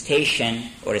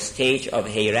or stage of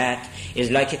Hayrat is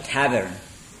like a tavern.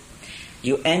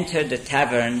 You enter the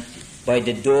tavern by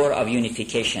the door of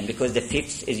unification, because the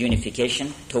fifth is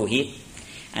unification, Tawheed.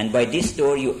 And by this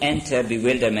door you enter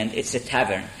bewilderment. It's a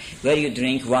tavern where you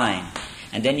drink wine.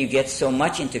 And then you get so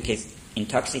much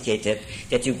intoxicated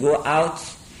that you go out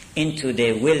into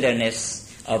the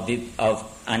wilderness of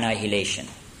annihilation.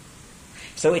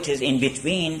 So it is in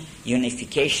between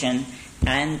unification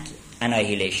and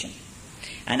annihilation.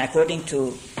 And according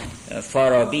to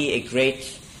Farabi, a great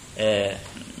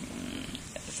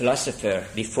philosopher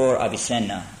before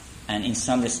Avicenna, and in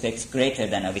some respects greater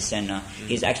than Avicenna,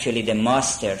 he's actually the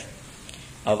master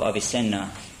of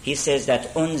Avicenna. He says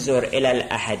that unzur ila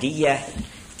al-ahadiyyah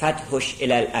fadhush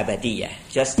ila al-abadiyyah.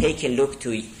 Just take a look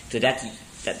to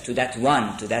that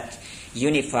one, to that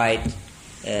unified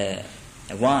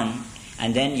one,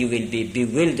 and then you will be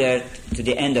bewildered to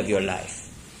the end of your life.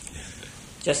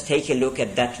 Just take a look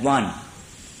at that one,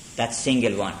 that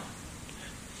single one.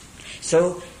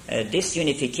 So this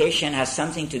unification has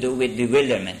something to do with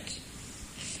bewilderment.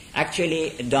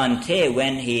 Actually, Dante,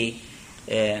 when he,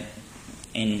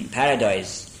 in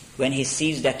Paradise, when he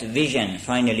sees that vision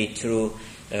finally through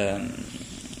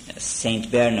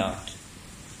Saint Bernard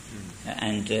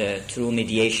and through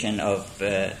mediation of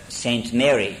Saint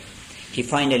Mary, he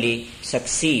finally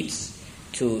succeeds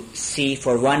to see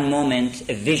for one moment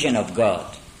a vision of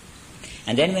God.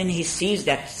 And then when he sees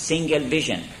that single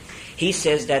vision, he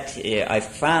says that I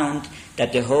found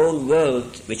that the whole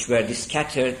world, which were the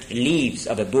scattered leaves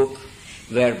of a book,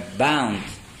 were bound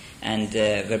and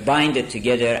were binded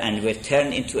together and were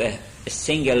turned into a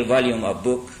single volume of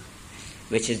book,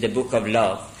 which is the book of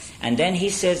love. And then he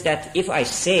says that if I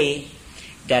say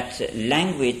that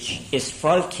language is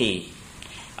faulty,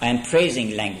 I am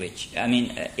praising language. I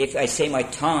mean, if I say my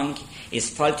tongue is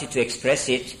faulty to express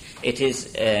it, it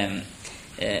is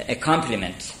a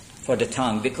compliment for the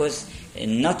tongue, because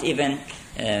not even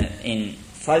in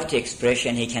faulty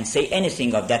expression he can say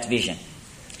anything of that vision.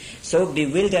 So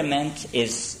bewilderment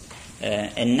is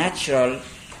a natural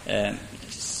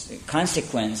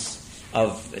consequence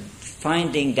of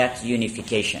finding that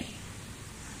unification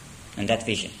and that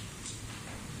vision.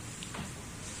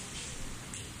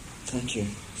 Thank you.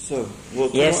 So, we'll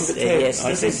go yes, on the tape. yes.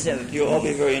 This is you'll all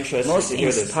be very interested most to hear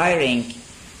inspiring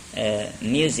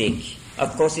music.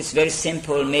 Of course, it's very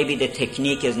simple. Maybe the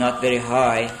technique is not very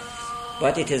high,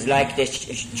 but it is like the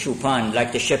Chopin,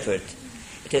 like the shepherd.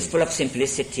 It is full of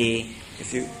simplicity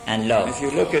and love. If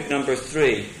you look at number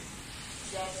 3,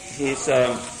 he's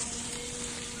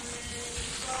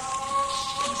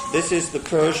this is the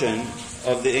Persian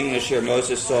of the English here.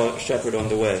 Moses saw a shepherd on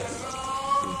the way.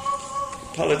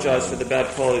 Apologize for the bad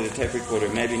quality of the tape recorder.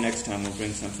 Maybe next time we'll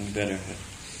bring something better.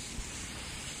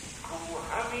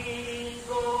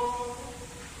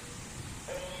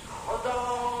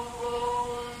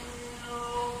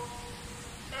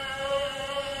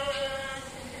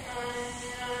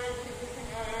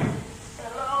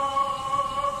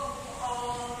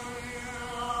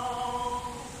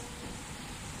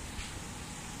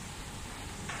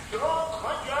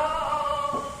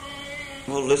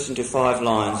 We'll listen to 5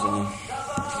 lines and then...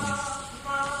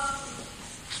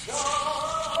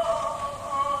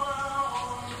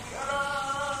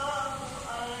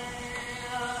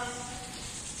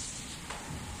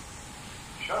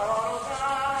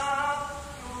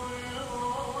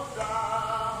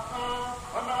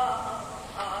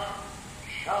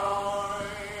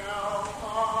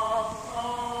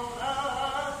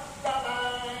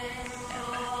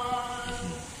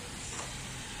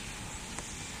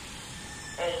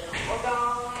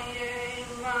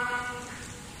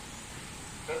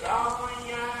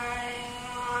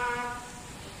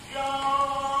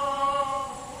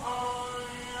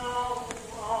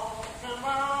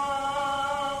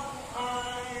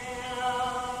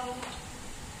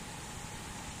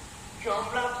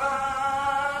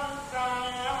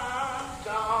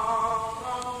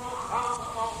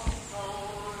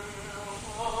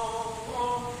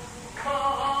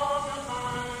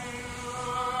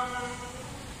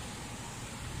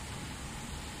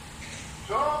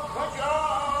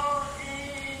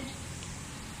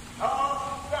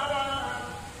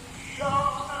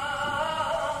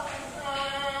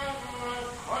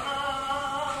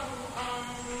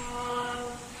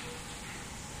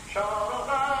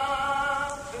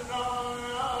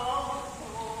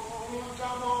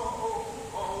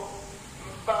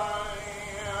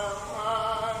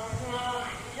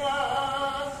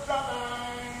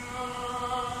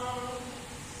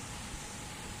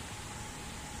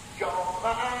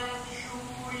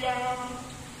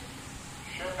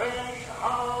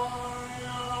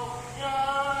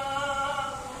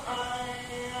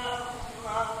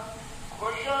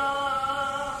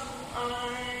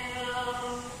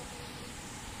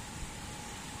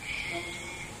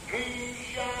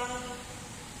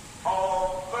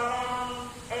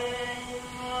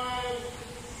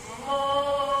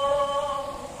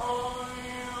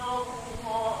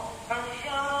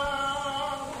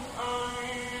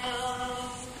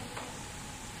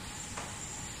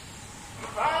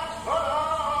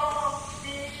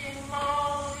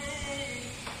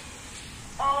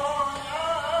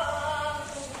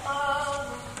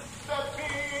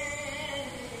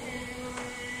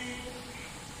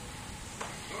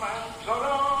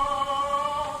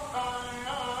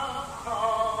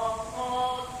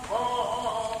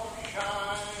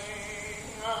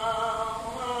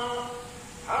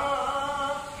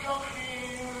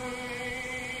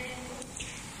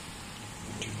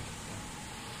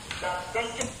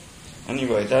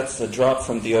 anyway, that's a drop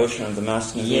from the ocean of the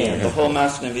Masnavi. Yeah. And the whole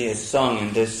Masnavi is sung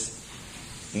in this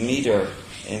meter,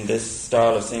 in this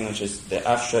style of singing, which is the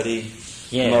Afshari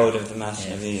mode of the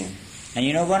Masnavi. Yes. And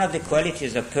you know, one of the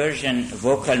qualities of Persian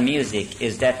vocal music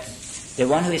is that the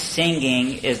one who is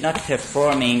singing is not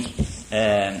performing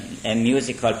a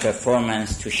musical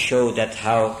performance to show that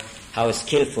how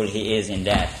skillful he is in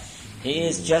that. He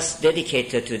is just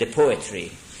dedicated to the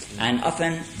poetry. And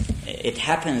often it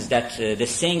happens that the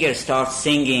singer starts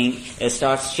singing,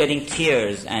 starts shedding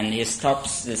tears, and he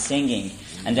stops the singing,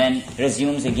 and then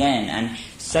resumes again. And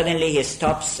suddenly he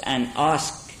stops and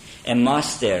asks a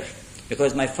master,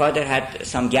 because my father had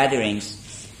some gatherings,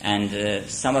 and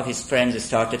some of his friends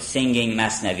started singing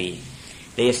Masnavi.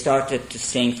 They started to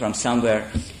sing from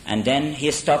somewhere, and then he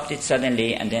stopped it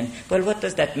suddenly, and then, well, what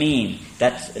does that mean,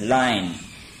 that line?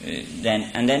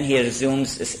 And then he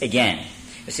resumes again.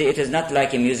 You see, it is not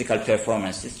like a musical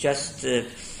performance. It's just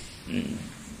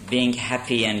being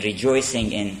happy and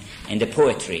rejoicing in the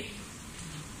poetry.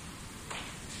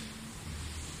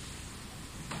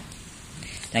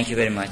 Thank you very much.